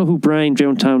I didn't know who Brian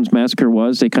Jonestown's Massacre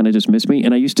was. They kind of just missed me.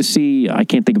 And I used to see, I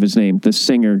can't think of his name, the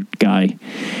singer guy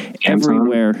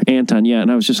everywhere. Anton, yeah.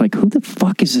 And I was just like, who the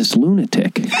fuck is this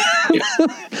lunatic?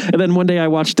 And then one day I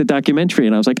watched the documentary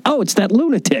and I was like, oh, it's that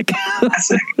lunatic.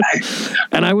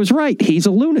 And I was right. He's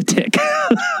a lunatic.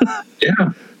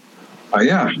 Yeah.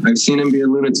 I've seen him be a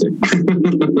lunatic.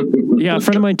 Yeah, a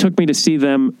friend of mine took me to see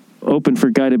them open for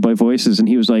Guided by Voices, and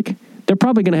he was like, they're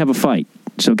probably going to have a fight,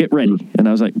 so get ready. And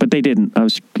I was like, but they didn't.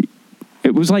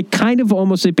 It was like kind of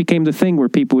almost it became the thing where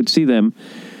people would see them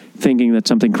thinking that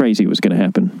something crazy was going to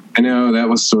happen. I know, that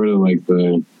was sort of like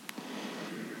that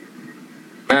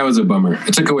was a bummer.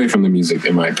 It took away from the music,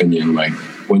 in my opinion. Like,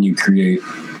 when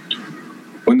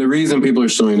the reason people are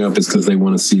showing up is because they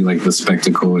want to see like the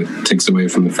spectacle, it takes away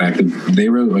from the fact that they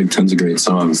wrote like tons of great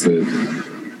songs that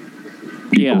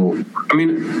people, I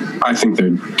mean, I think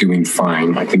they're doing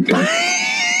fine. I think they're,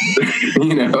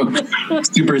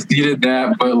 superseded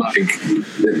that, but like,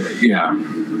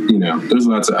 there's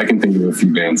lots of, I can think of a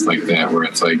few bands like that where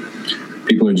it's like,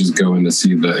 people are just going to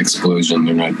see the explosion.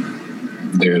 They're not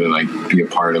there to like be a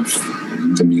part of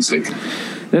the music.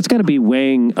 That's got to be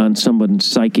weighing on someone's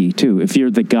psyche, too. If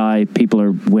you're the guy, people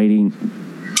are waiting.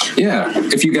 Yeah.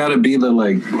 If you got to be the,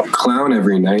 like, clown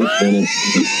every night, then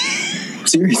it's...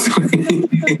 Seriously.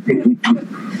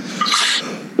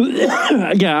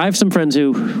 Yeah, I have some friends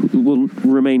who will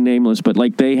remain nameless, but,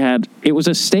 like, it was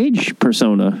a stage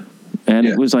persona, and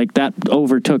it was like that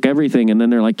overtook everything, and then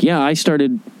they're like, I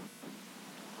started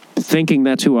thinking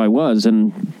that's who I was,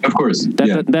 and... Of course,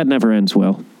 that never ends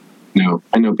well. No,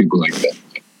 I know people like that.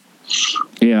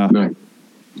 Yeah. No.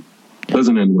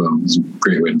 Doesn't end well. It's a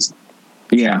great way to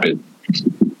cap it.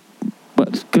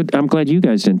 But good. I'm glad you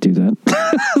guys didn't do that.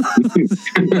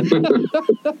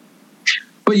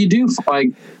 But you do,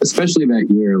 like, especially that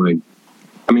year, like,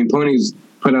 I mean, Ponies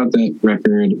put out that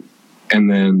record, and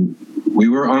then we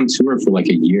were on tour for like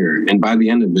a year. And by the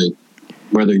end of it,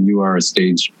 whether you are a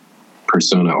stage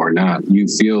persona or not, you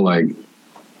feel like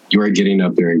you are getting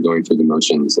up there and going through the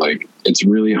motions. Like, it's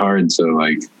really hard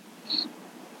to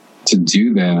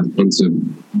do that and to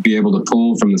be able to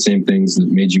pull from the same things that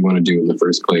made you want to do it in the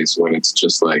first place, when it's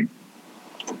just like,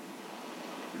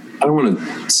 I don't want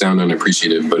to sound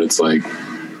unappreciative, but it's like,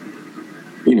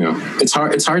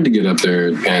 it's hard to get up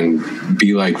there and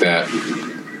be like that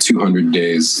 200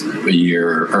 days a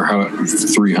year, or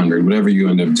 300, whatever you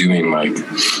end up doing. Like,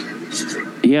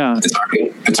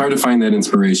 it's hard to find that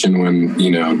inspiration when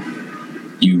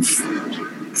you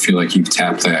feel like you've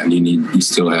tapped that and you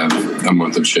still have a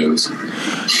month of shows.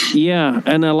 Yeah,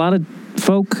 and a lot of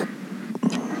folk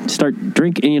start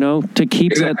drinking, to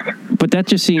keep that. But that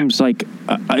just seems like,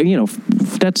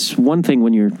 that's one thing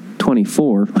when you're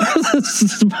 24,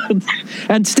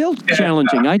 and still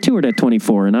challenging. I toured at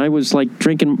 24, and I was like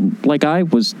drinking like I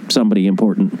was somebody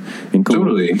important and cool.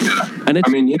 Totally. And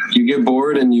you get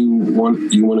bored and you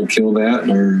want to kill that,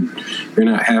 or you're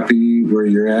not happy where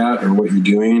you're at or what you're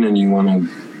doing, and you want to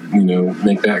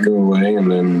make that go away,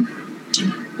 and then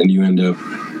you end up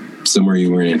somewhere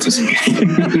you weren't anticipating.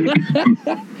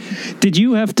 Did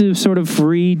you have to sort of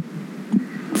find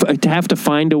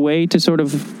a way to sort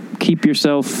of keep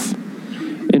yourself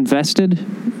invested,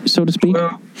 so to speak?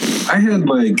 Well,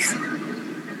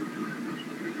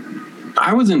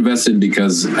 I was invested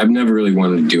because I've never really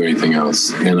wanted to do anything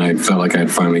else, and I felt like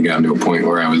I'd finally gotten to a point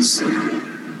where I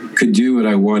could do what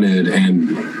I wanted,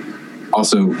 and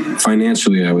also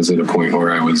financially I was at a point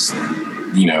where I was,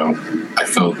 I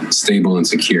felt stable and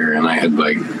secure, and I had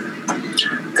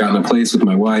gotten a place with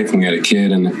my wife, and we had a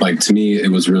kid, and to me it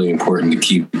was really important to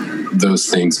keep those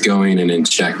things going and in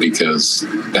check, because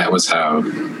that was how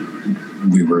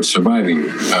we were surviving.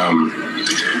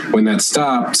 When that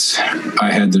stopped,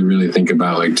 I had to really think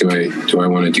about do I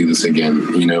want to do this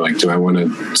again? Do I want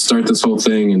to start this whole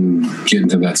thing and get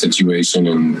into that situation?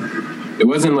 And it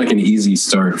wasn't an easy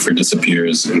start for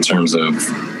Disappears in terms of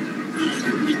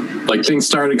things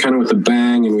started kind of with a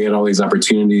bang, and we had all these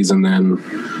opportunities, and then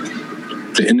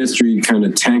the industry kind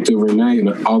of tanked overnight,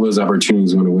 and all those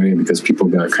opportunities went away because people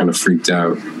got kind of freaked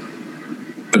out.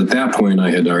 But at that point, I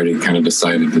had already kind of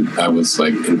decided that I was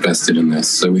invested in this.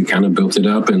 So we kind of built it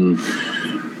up and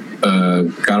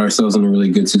got ourselves in a really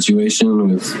good situation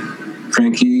with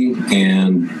Cranky,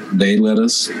 and they let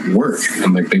us work,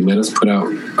 and they let us put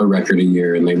out a record a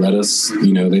year, and they let us,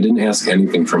 they didn't ask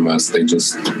anything from us. They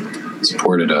just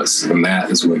supported us. And that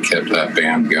is what kept that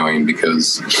band going,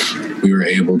 because we were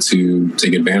able to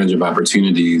take advantage of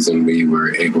opportunities, and we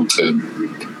were able to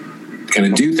kind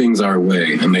of do things our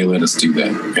way, and they let us do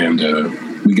that. And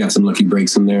we got some lucky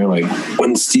breaks in there,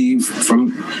 when Steve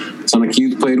from Sonic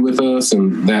Youth played with us,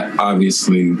 and that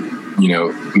obviously,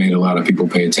 made a lot of people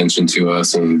pay attention to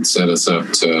us and set us up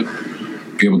to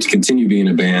be able to continue being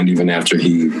a band even after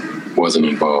he wasn't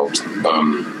involved.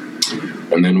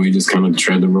 And then we just kind of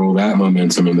tried to roll that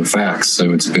momentum into Facts.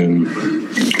 So it's been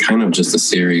kind of just a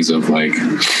series of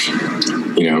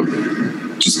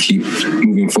just keep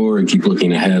moving forward, keep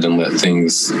looking ahead, and let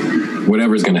things,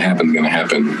 whatever's going to happen is going to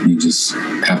happen. You just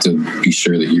have to be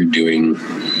sure that you're doing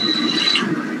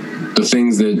the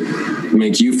things that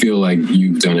make you feel like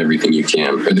you've done everything you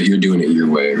can, or that you're doing it your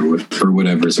way, or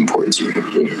whatever is important to you.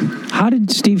 How did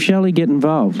Steve Shelley get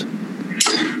involved?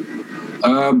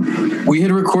 We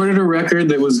had recorded a record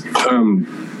that was going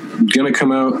to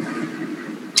come out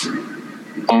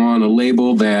on a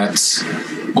label that,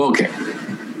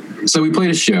 so we played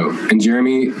a show, and we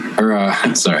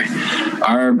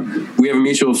have a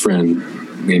mutual friend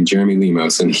named Jeremy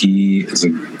Lemos, and he is a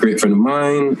great friend of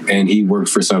mine, and he worked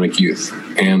for Sonic Youth.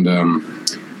 And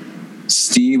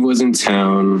Steve was in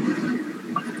town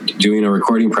doing a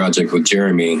recording project with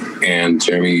Jeremy, and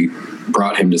Jeremy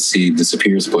brought him to see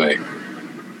Disappears play.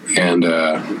 And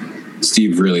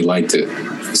Steve really liked it.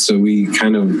 So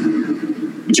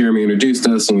Jeremy introduced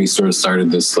us, and we sort of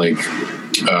started this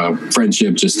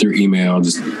friendship just through email,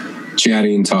 just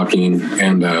chatting, talking.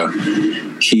 And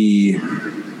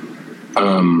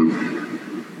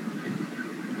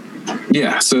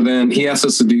so then he asked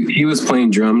us he was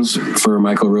playing drums for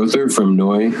Michael Rother from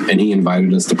Noi, and he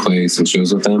invited us to play some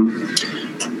shows with them.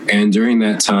 And during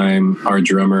that time, our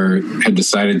drummer had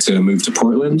decided to move to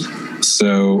Portland.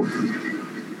 So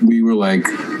we were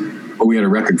we had a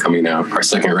record coming out, our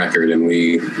second record, and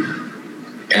we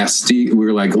asked Steve, we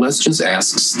were let's just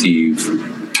ask Steve.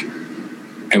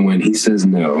 And when he says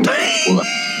no, we'll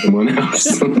ask someone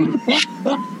else.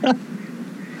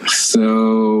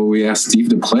 So we asked Steve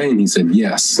to play, and he said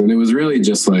yes. And it was really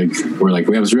just we have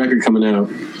this record coming out.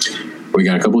 We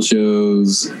got a couple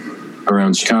shows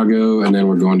around Chicago, and then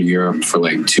we're going to Europe for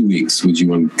 2 weeks. Would you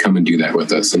want to come and do that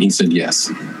with us? And he said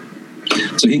yes.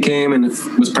 So he came and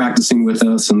was practicing with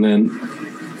us, and then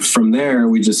from there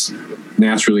we just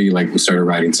naturally we started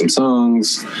writing some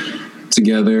songs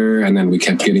together, and then we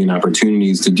kept getting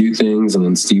opportunities to do things, and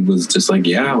then Steve was just I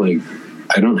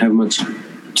don't have much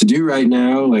to do right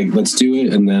now, let's do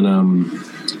it. And then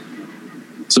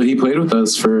so he played with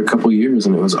us for a couple of years,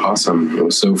 and it was awesome. It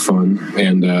was so fun.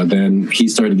 And then he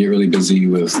started to get really busy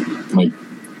with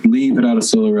Lee put out a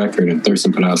solo record, and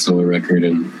Thurston put out a solo record,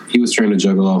 and he was trying to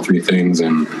juggle all three things.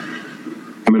 And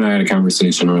him and I had a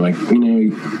conversation where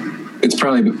it's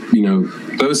probably,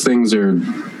 those things are,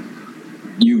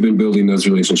 you've been building those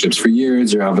relationships for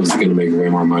years. You're obviously going to make way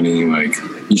more money.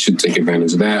 You should take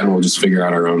advantage of that, and we'll just figure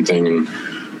out our own thing, and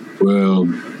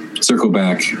we'll circle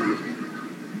back,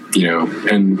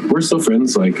 and we're still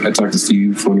friends. I talked to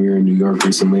Steve when we were in New York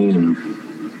recently, and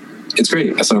it's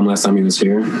great. I saw him last time he was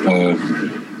here.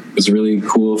 It was a really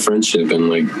cool friendship, and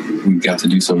we got to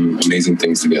do some amazing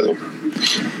things together.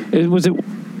 Was it,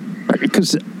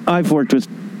 because I've worked with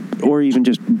or even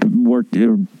just worked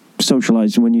or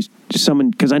socialized when you someone,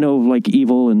 because I know like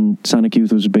Evil and Sonic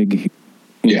Youth was a big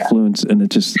influence, and it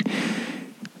just,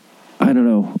 I don't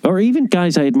know. Or even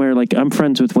guys I admire, like I'm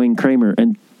friends with Wayne Kramer,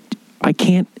 and I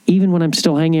can't, even when I'm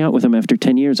still hanging out with him after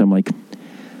 10 years, I'm like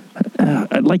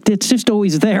it's just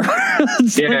always there.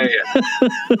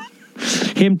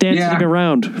 Him dancing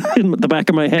around in the back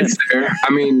of my head. It's there.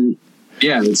 I mean,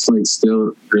 it's like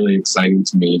still really exciting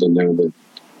to me to know that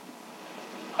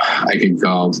I could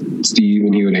call Steve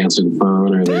and he would answer the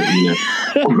phone, or that,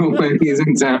 when he's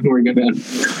in town, we're gonna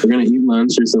eat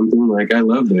lunch or something. Like, I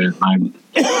love that. I'm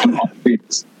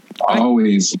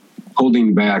always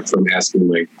holding back from asking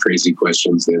like crazy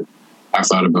questions that I've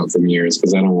thought about for years,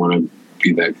 because I don't want to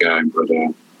be that guy. But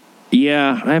I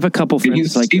have a couple friends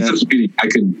he's like that. A sweetie.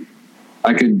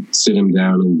 I could sit him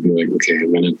down and be like, okay,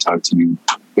 I'm going to talk to you.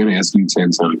 I'm going to ask you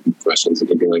 10 Sonic questions.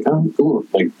 And he'd be like, oh, cool.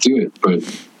 Like, do it. But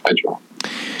I try.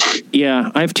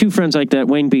 Yeah, I have two friends like that,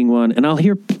 Wayne being one. And I'll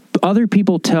hear other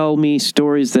people tell me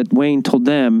stories that Wayne told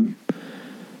them.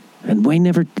 And Wayne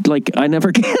never, I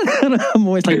never get it. I'm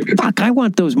always like, fuck, I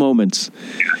want those moments.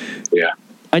 Yeah.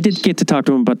 I did get to talk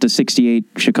to him about the 68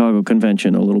 Chicago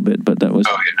convention a little bit, but that was...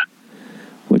 Oh, yeah.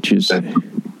 Which is...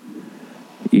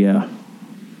 Yeah.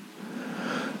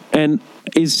 And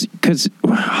because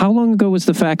how long ago was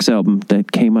the Fax album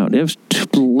that came out? It was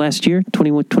last year,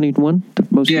 2021?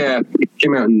 Yeah, it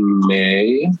came out in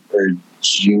May or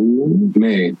June?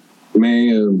 May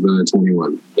of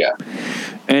 21, yeah.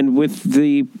 And with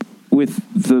the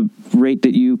rate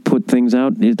that you put things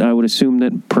out, I would assume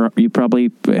that you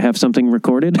probably have something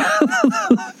recorded?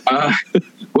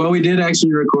 Well, we did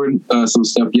actually record some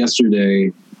stuff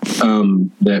yesterday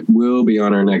that will be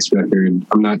on our next record.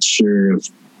 I'm not sure if...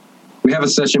 We have a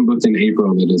session booked in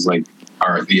April that is like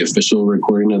the official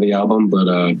recording of the album, but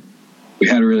we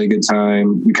had a really good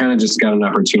time. We kind of just got an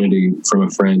opportunity from a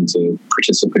friend to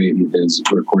participate in his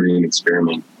recording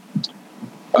experiment.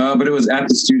 But it was at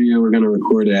the studio we're going to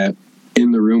record at,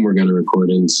 in the room we're going to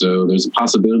record in. So there's a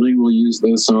possibility we'll use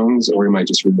those songs, or we might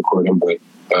just re-record them.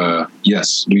 But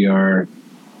yes, we are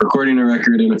recording a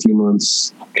record in a few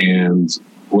months, and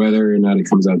whether or not it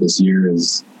comes out this year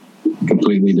is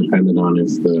completely dependent on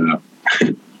if the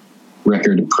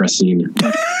record pressing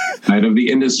side of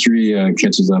the industry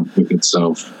catches up with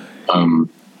itself.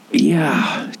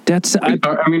 That's... I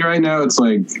mean, right now it's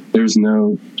like there's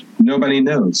nobody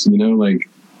knows, like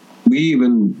we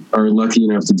even are lucky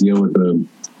enough to deal with a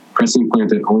pressing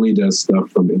plant that only does stuff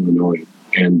from Illinois,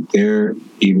 and their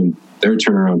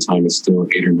turnaround time is still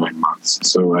 8 or 9 months.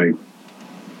 So like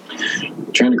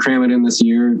trying to cram it in this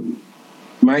year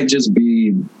might just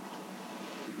be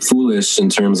foolish in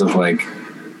terms of like,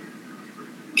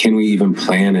 can we even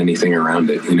plan anything around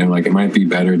it? Like it might be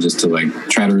better just to like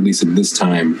try to release it this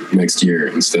time next year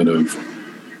instead of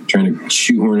trying to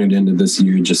shoehorn it into this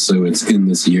year just so it's in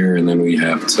this year, and then we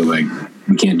have to like,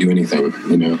 we can't do anything,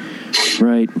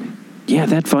 Right. Yeah,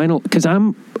 that vinyl, because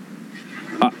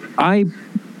I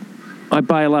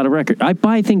buy a lot of records. I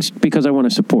buy things because I want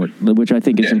to support, which I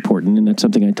think is important, and that's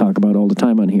something I talk about all the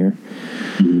time on here.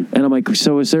 Mm-hmm. And I'm like,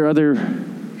 so is there other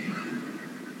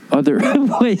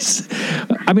ways?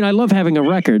 I mean, I love having a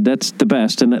record. That's the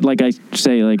best. And like I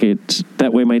say, like it's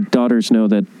that way my daughters know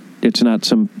that it's not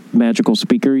some magical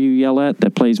speaker you yell at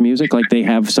that plays music. Like they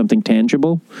have something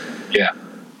tangible. Yeah.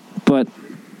 But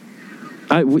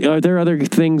are there other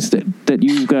things that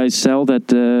you guys sell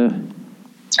that...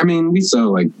 I mean, we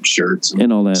sell like shirts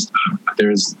and all that. Stuff.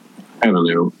 There's, I don't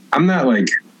know. I'm not like...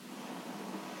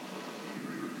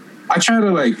 I try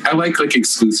to like, I like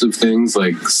exclusive things,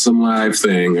 like some live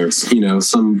thing or,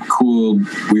 some cool,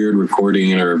 weird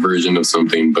recording or a version of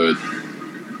something, but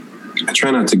I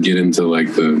try not to get into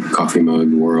like the coffee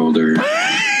mug world or,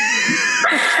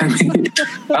 I mean,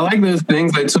 I like those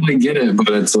things. I totally get it, but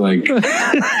it's like,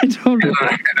 I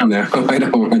don't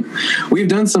know. We've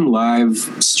done some live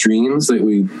streams that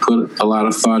we put a lot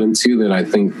of thought into that I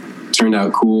think turned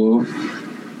out cool.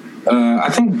 I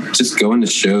think just going to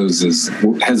shows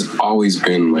has always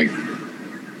been like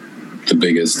the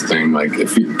biggest thing. Like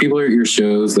if people are at your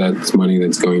shows, that's money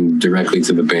that's going directly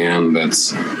to the band,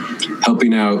 that's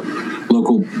helping out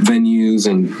local venues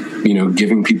and,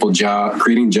 giving people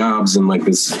creating jobs in like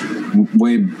this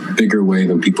way bigger way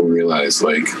than people realize.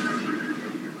 Like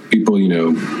people,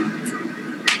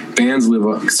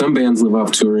 some bands live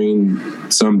off touring,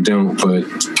 some don't, but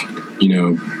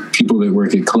people that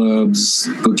work at clubs,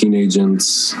 booking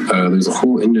agents, there's a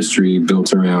whole industry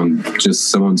built around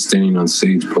just someone standing on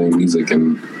stage playing music,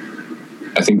 and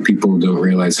I think people don't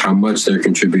realize how much they're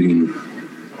contributing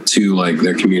to like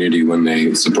their community when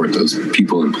they support those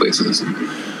people and places.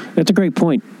 That's a great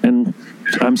point, and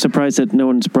I'm surprised that no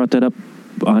one's brought that up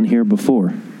on here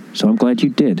before. So I'm glad you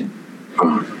did.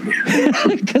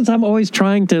 Because I'm always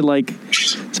trying to, like,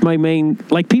 it's my main,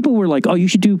 like, people were like, oh, you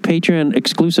should do Patreon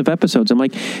exclusive episodes. I'm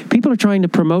like, people are trying to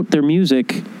promote their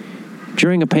music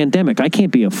during a pandemic. I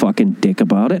can't be a fucking dick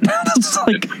about it. It's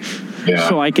like,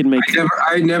 so I can make...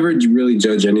 I never really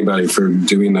judge anybody for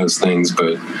doing those things,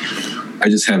 but I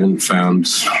just haven't found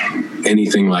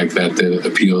anything like that that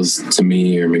appeals to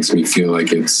me or makes me feel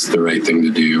like it's the right thing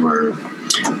to do or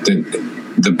that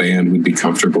the band would be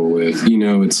comfortable with. You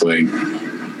know, it's like,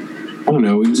 I don't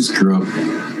know, we just grew up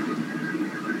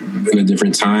in a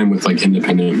different time with like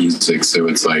independent music, so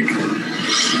it's like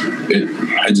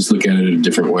I just look at it a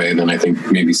different way than I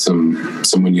think maybe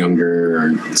someone younger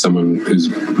or someone who's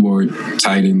more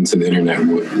tied into the internet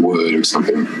would or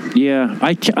something. Yeah,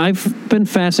 I've been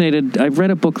fascinated. I've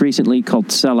read a book recently called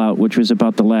Sellout, which was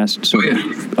about the last sort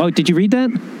of... Oh, did you read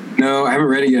that? No, I haven't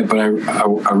read it yet, but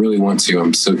I really want to.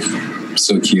 I'm so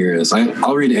curious.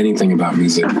 I'll read anything about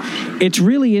music. It's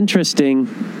really interesting.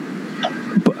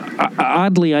 But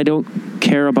oddly, I don't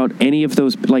care about any of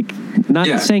those. Like, not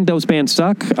saying those bands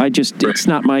suck. I just it's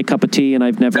not my cup of tea, and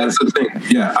I've never. That's the thing.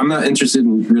 Yeah, I'm not interested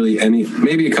in really any.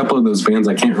 Maybe a couple of those bands.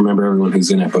 I can't remember everyone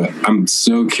who's in it, but I'm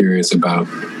so curious about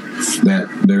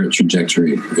their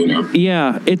trajectory. You know.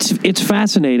 Yeah, it's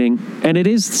fascinating, and it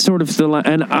is sort of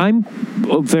and I'm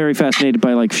very fascinated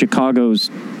by like Chicago's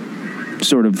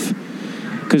sort of,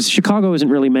 because Chicago isn't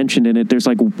really mentioned in it. There's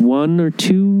like one.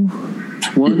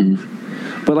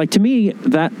 But like to me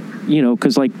that, you know,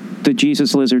 because like the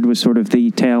Jesus Lizard was sort of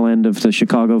the tail end of the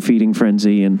Chicago feeding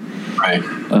frenzy, and right.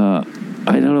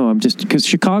 I don't know. I'm just because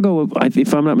Chicago,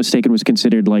 if I'm not mistaken, was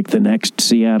considered like the next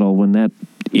Seattle when that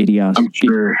idiot. I'm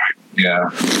sure. Yeah.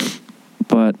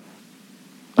 But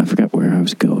I forgot where I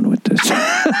was going with this.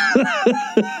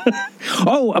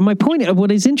 Oh, my point.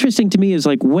 What is interesting to me is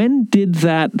like, when did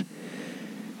that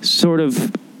sort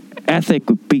of ethic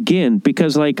begin?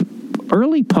 Because like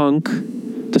early punk,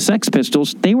 the Sex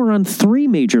Pistols, they were on 3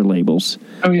 major labels.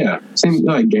 Oh yeah, same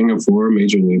like Gang of Four,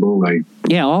 major label, like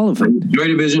yeah, all of it. Joy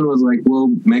Division was like, we'll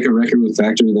make a record with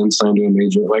Factory, then sign to a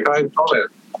major. Like all that.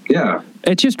 Yeah,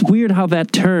 it's just weird how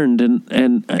that turned,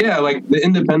 and yeah, like the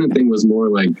independent thing was more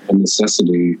like a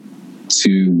necessity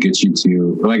to get you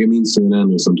to, or like a means to an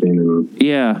end or something. And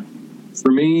yeah,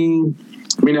 for me,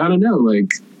 I mean, I don't know,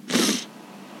 like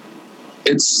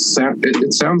it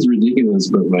sounds ridiculous,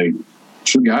 but like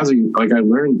Fugazi, like I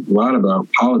learned a lot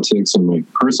about politics and like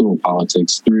personal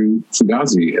politics through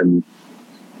Fugazi, and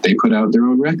they put out their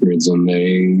own records and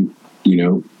they, you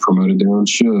know, promoted their own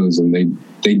shows, and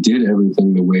they did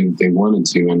everything the way that they wanted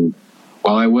to. And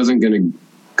while I wasn't going to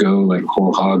go like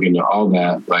whole hog into all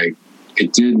that, like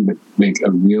it did make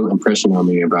a real impression on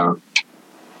me about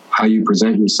how you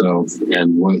present yourself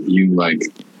and what you like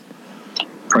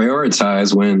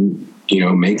prioritize when, you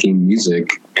know, making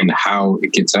music, and how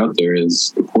it gets out there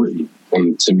is important.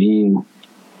 And to me,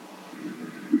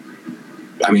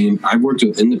 I mean, I've worked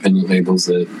with independent labels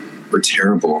that were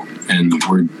terrible and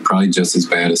were probably just as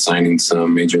bad as signing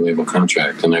some major label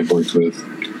contract. And I've worked with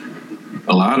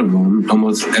a lot of them,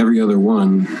 almost every other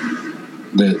one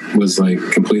that was like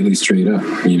completely straight up,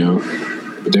 you know.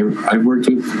 But I've worked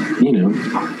with, you know,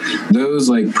 those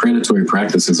like predatory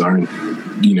practices aren't,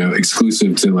 you know,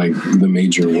 exclusive to like the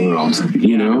major world,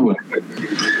 you know. Like,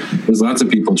 there's lots of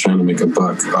people trying to make a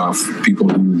buck off people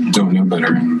who don't know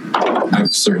better, and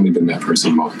I've certainly been that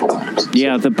person multiple times.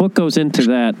 Yeah, the book goes into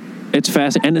that. It's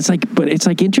fast, and it's like, but it's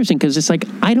like interesting because it's like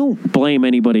I don't blame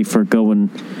anybody for going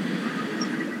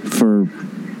for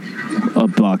a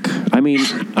buck. I mean,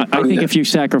 I think if you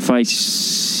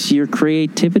sacrifice your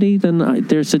creativity, then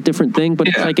there's a different thing. But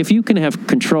it's like if you can have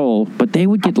control, but they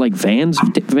would get like vans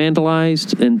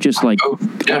vandalized and just like, oh,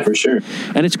 yeah, for sure.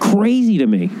 And it's crazy to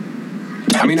me.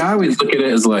 I mean, I always look at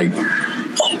it as like,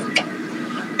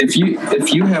 if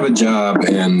you have a job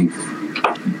and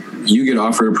you get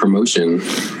offered a promotion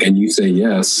and you say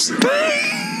yes,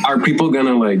 are people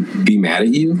gonna like be mad at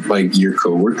you, like your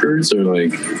coworkers or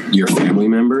like your family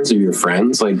members or your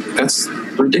friends? Like that's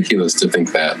ridiculous to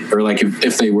think that. Or like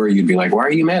if they were, you'd be like, why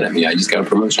are you mad at me? I just got a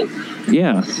promotion.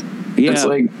 Yeah. It's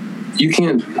like you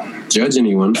can't judge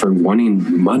anyone for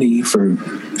wanting money for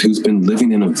who's been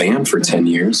living in a van for 10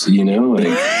 years, you know? Like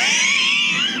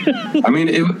I mean,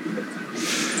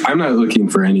 I'm not looking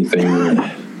for anything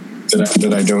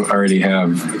that I don't already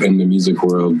have in the music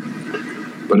world.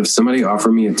 But if somebody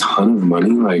offered me a ton of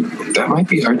money, like that might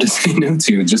be hard to say no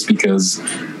to, just because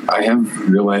I have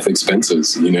real life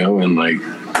expenses, you know, and like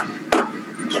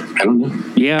I don't know.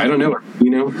 Yeah. I don't know.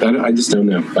 I just don't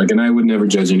know. Like, and I would never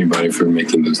judge anybody for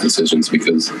making those decisions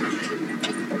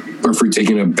or for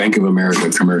taking a Bank of America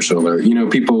commercial, or,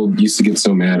 people used to get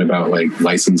so mad about like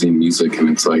licensing music, and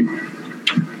it's like,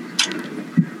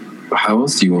 how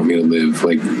else do you want me to live?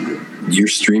 Like, you're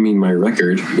streaming my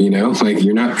record, like,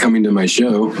 you're not coming to my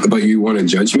show, but you want to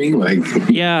judge me? Like,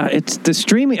 yeah, it's the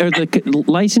streaming or the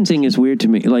licensing is weird to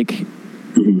me. Like,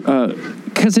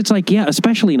 because it's like, yeah,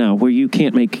 especially now where you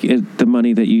can't make the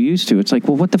money that you used to. It's like,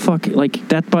 well, what the fuck? Like,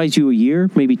 that buys you a year,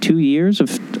 maybe 2 years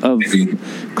of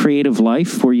creative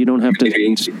life where you don't have to.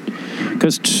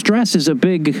 Because stress is a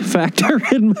big factor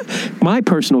in my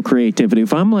personal creativity.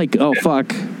 If I'm like, oh,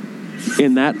 fuck,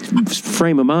 in that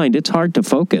frame of mind, it's hard to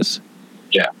focus.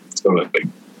 Yeah, totally.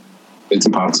 It's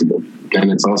impossible.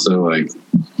 And it's also like,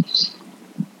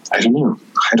 I don't know.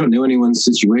 I don't know anyone's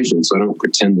situation, so I don't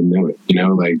pretend to know it.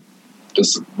 Like,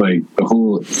 just like the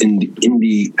whole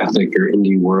indie ethic or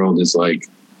indie world is like,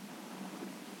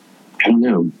 I don't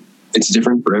know. It's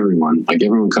different for everyone. Like,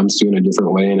 everyone comes to it in a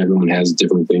different way, and everyone has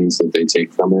different things that they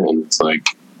take from it. And it's like,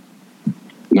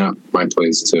 not my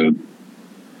place to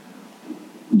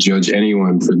judge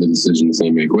anyone for the decisions they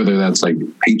make, whether that's like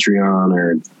Patreon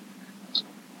or,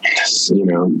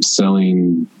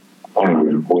 selling, I don't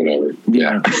know, whatever.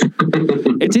 Yeah.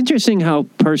 It's interesting how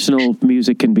personal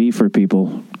music can be for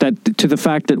people, that to the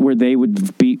fact that where they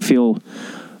would feel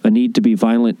a need to be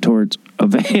violent towards a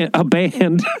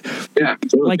band. Yeah.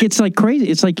 Totally. Like, it's like crazy.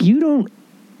 It's like, you don't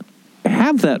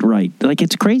have that right. Like,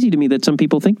 it's crazy to me that some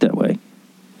people think that way.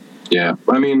 Yeah.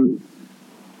 I mean,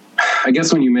 I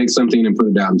guess when you make something and put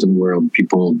it out into the world,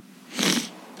 people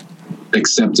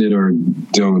accept it or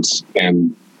don't,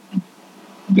 and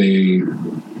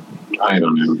I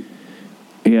don't know.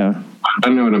 Yeah. I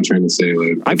don't know what I'm trying to say.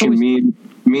 Like, it can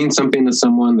mean something to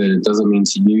someone that it doesn't mean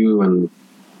to you, and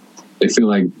they feel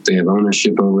like they have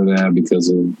ownership over that because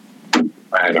of,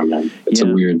 I don't know. It's a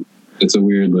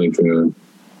weird like,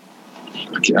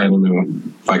 I don't know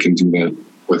if I can do that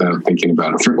without thinking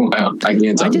about it for a while. I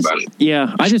can't talk about it.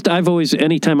 Yeah. I've always,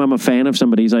 anytime I'm a fan of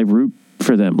somebody's, I root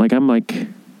for them. Like, I'm like,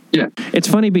 yeah. It's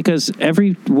funny because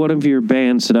every one of your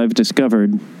bands that I've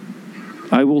discovered,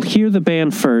 I will hear the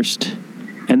band first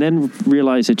and then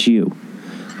realize it's you.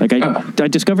 Like, I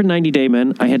discovered 90 Day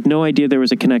Men. I had no idea there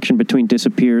was a connection between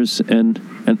Disappears and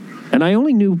I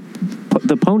only knew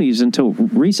the Ponies until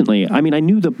recently. I mean, I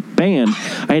knew the band.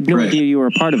 I had no idea you were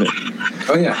a part of it.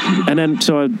 Oh, yeah. And then,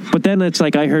 but then it's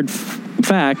like I heard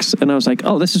Facts, and I was like,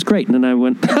 oh, this is great. And then I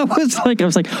was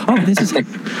like, oh, this is...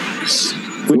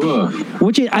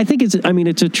 Which I think is, I mean,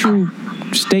 it's a true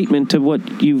statement to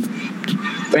what you've...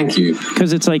 Thank you.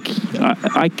 Because it's like,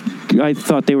 I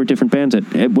thought they were different bands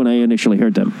when I initially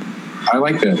heard them. I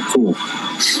like that. Cool.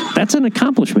 That's an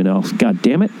accomplishment, God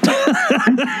damn it.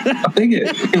 I'll take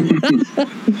it.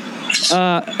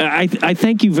 I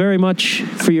thank you very much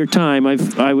for your time.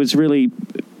 I was really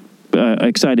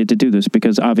excited to do this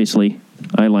because obviously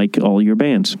I like all your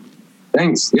bands.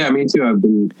 Thanks. Yeah, me too. I've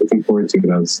been looking forward to it.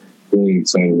 I was really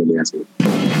excited when you asked me.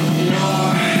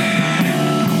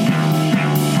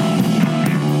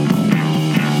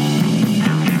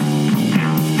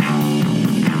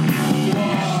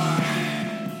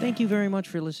 Thank you very much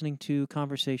for listening to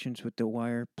Conversations with The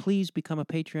Wire. Please become a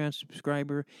Patreon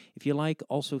subscriber. If you like,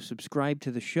 also subscribe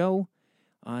to the show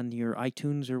on your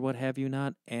iTunes or what have you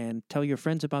not, and tell your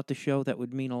friends about the show. That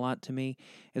would mean a lot to me.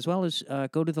 As well as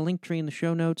go to the link tree in the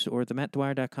show notes or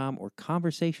themattdwyer.com or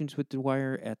Conversations with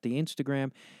Dwyer at the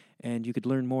Instagram, and you could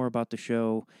learn more about the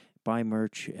show, buy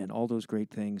merch, and all those great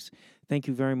things. Thank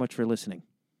you very much for listening.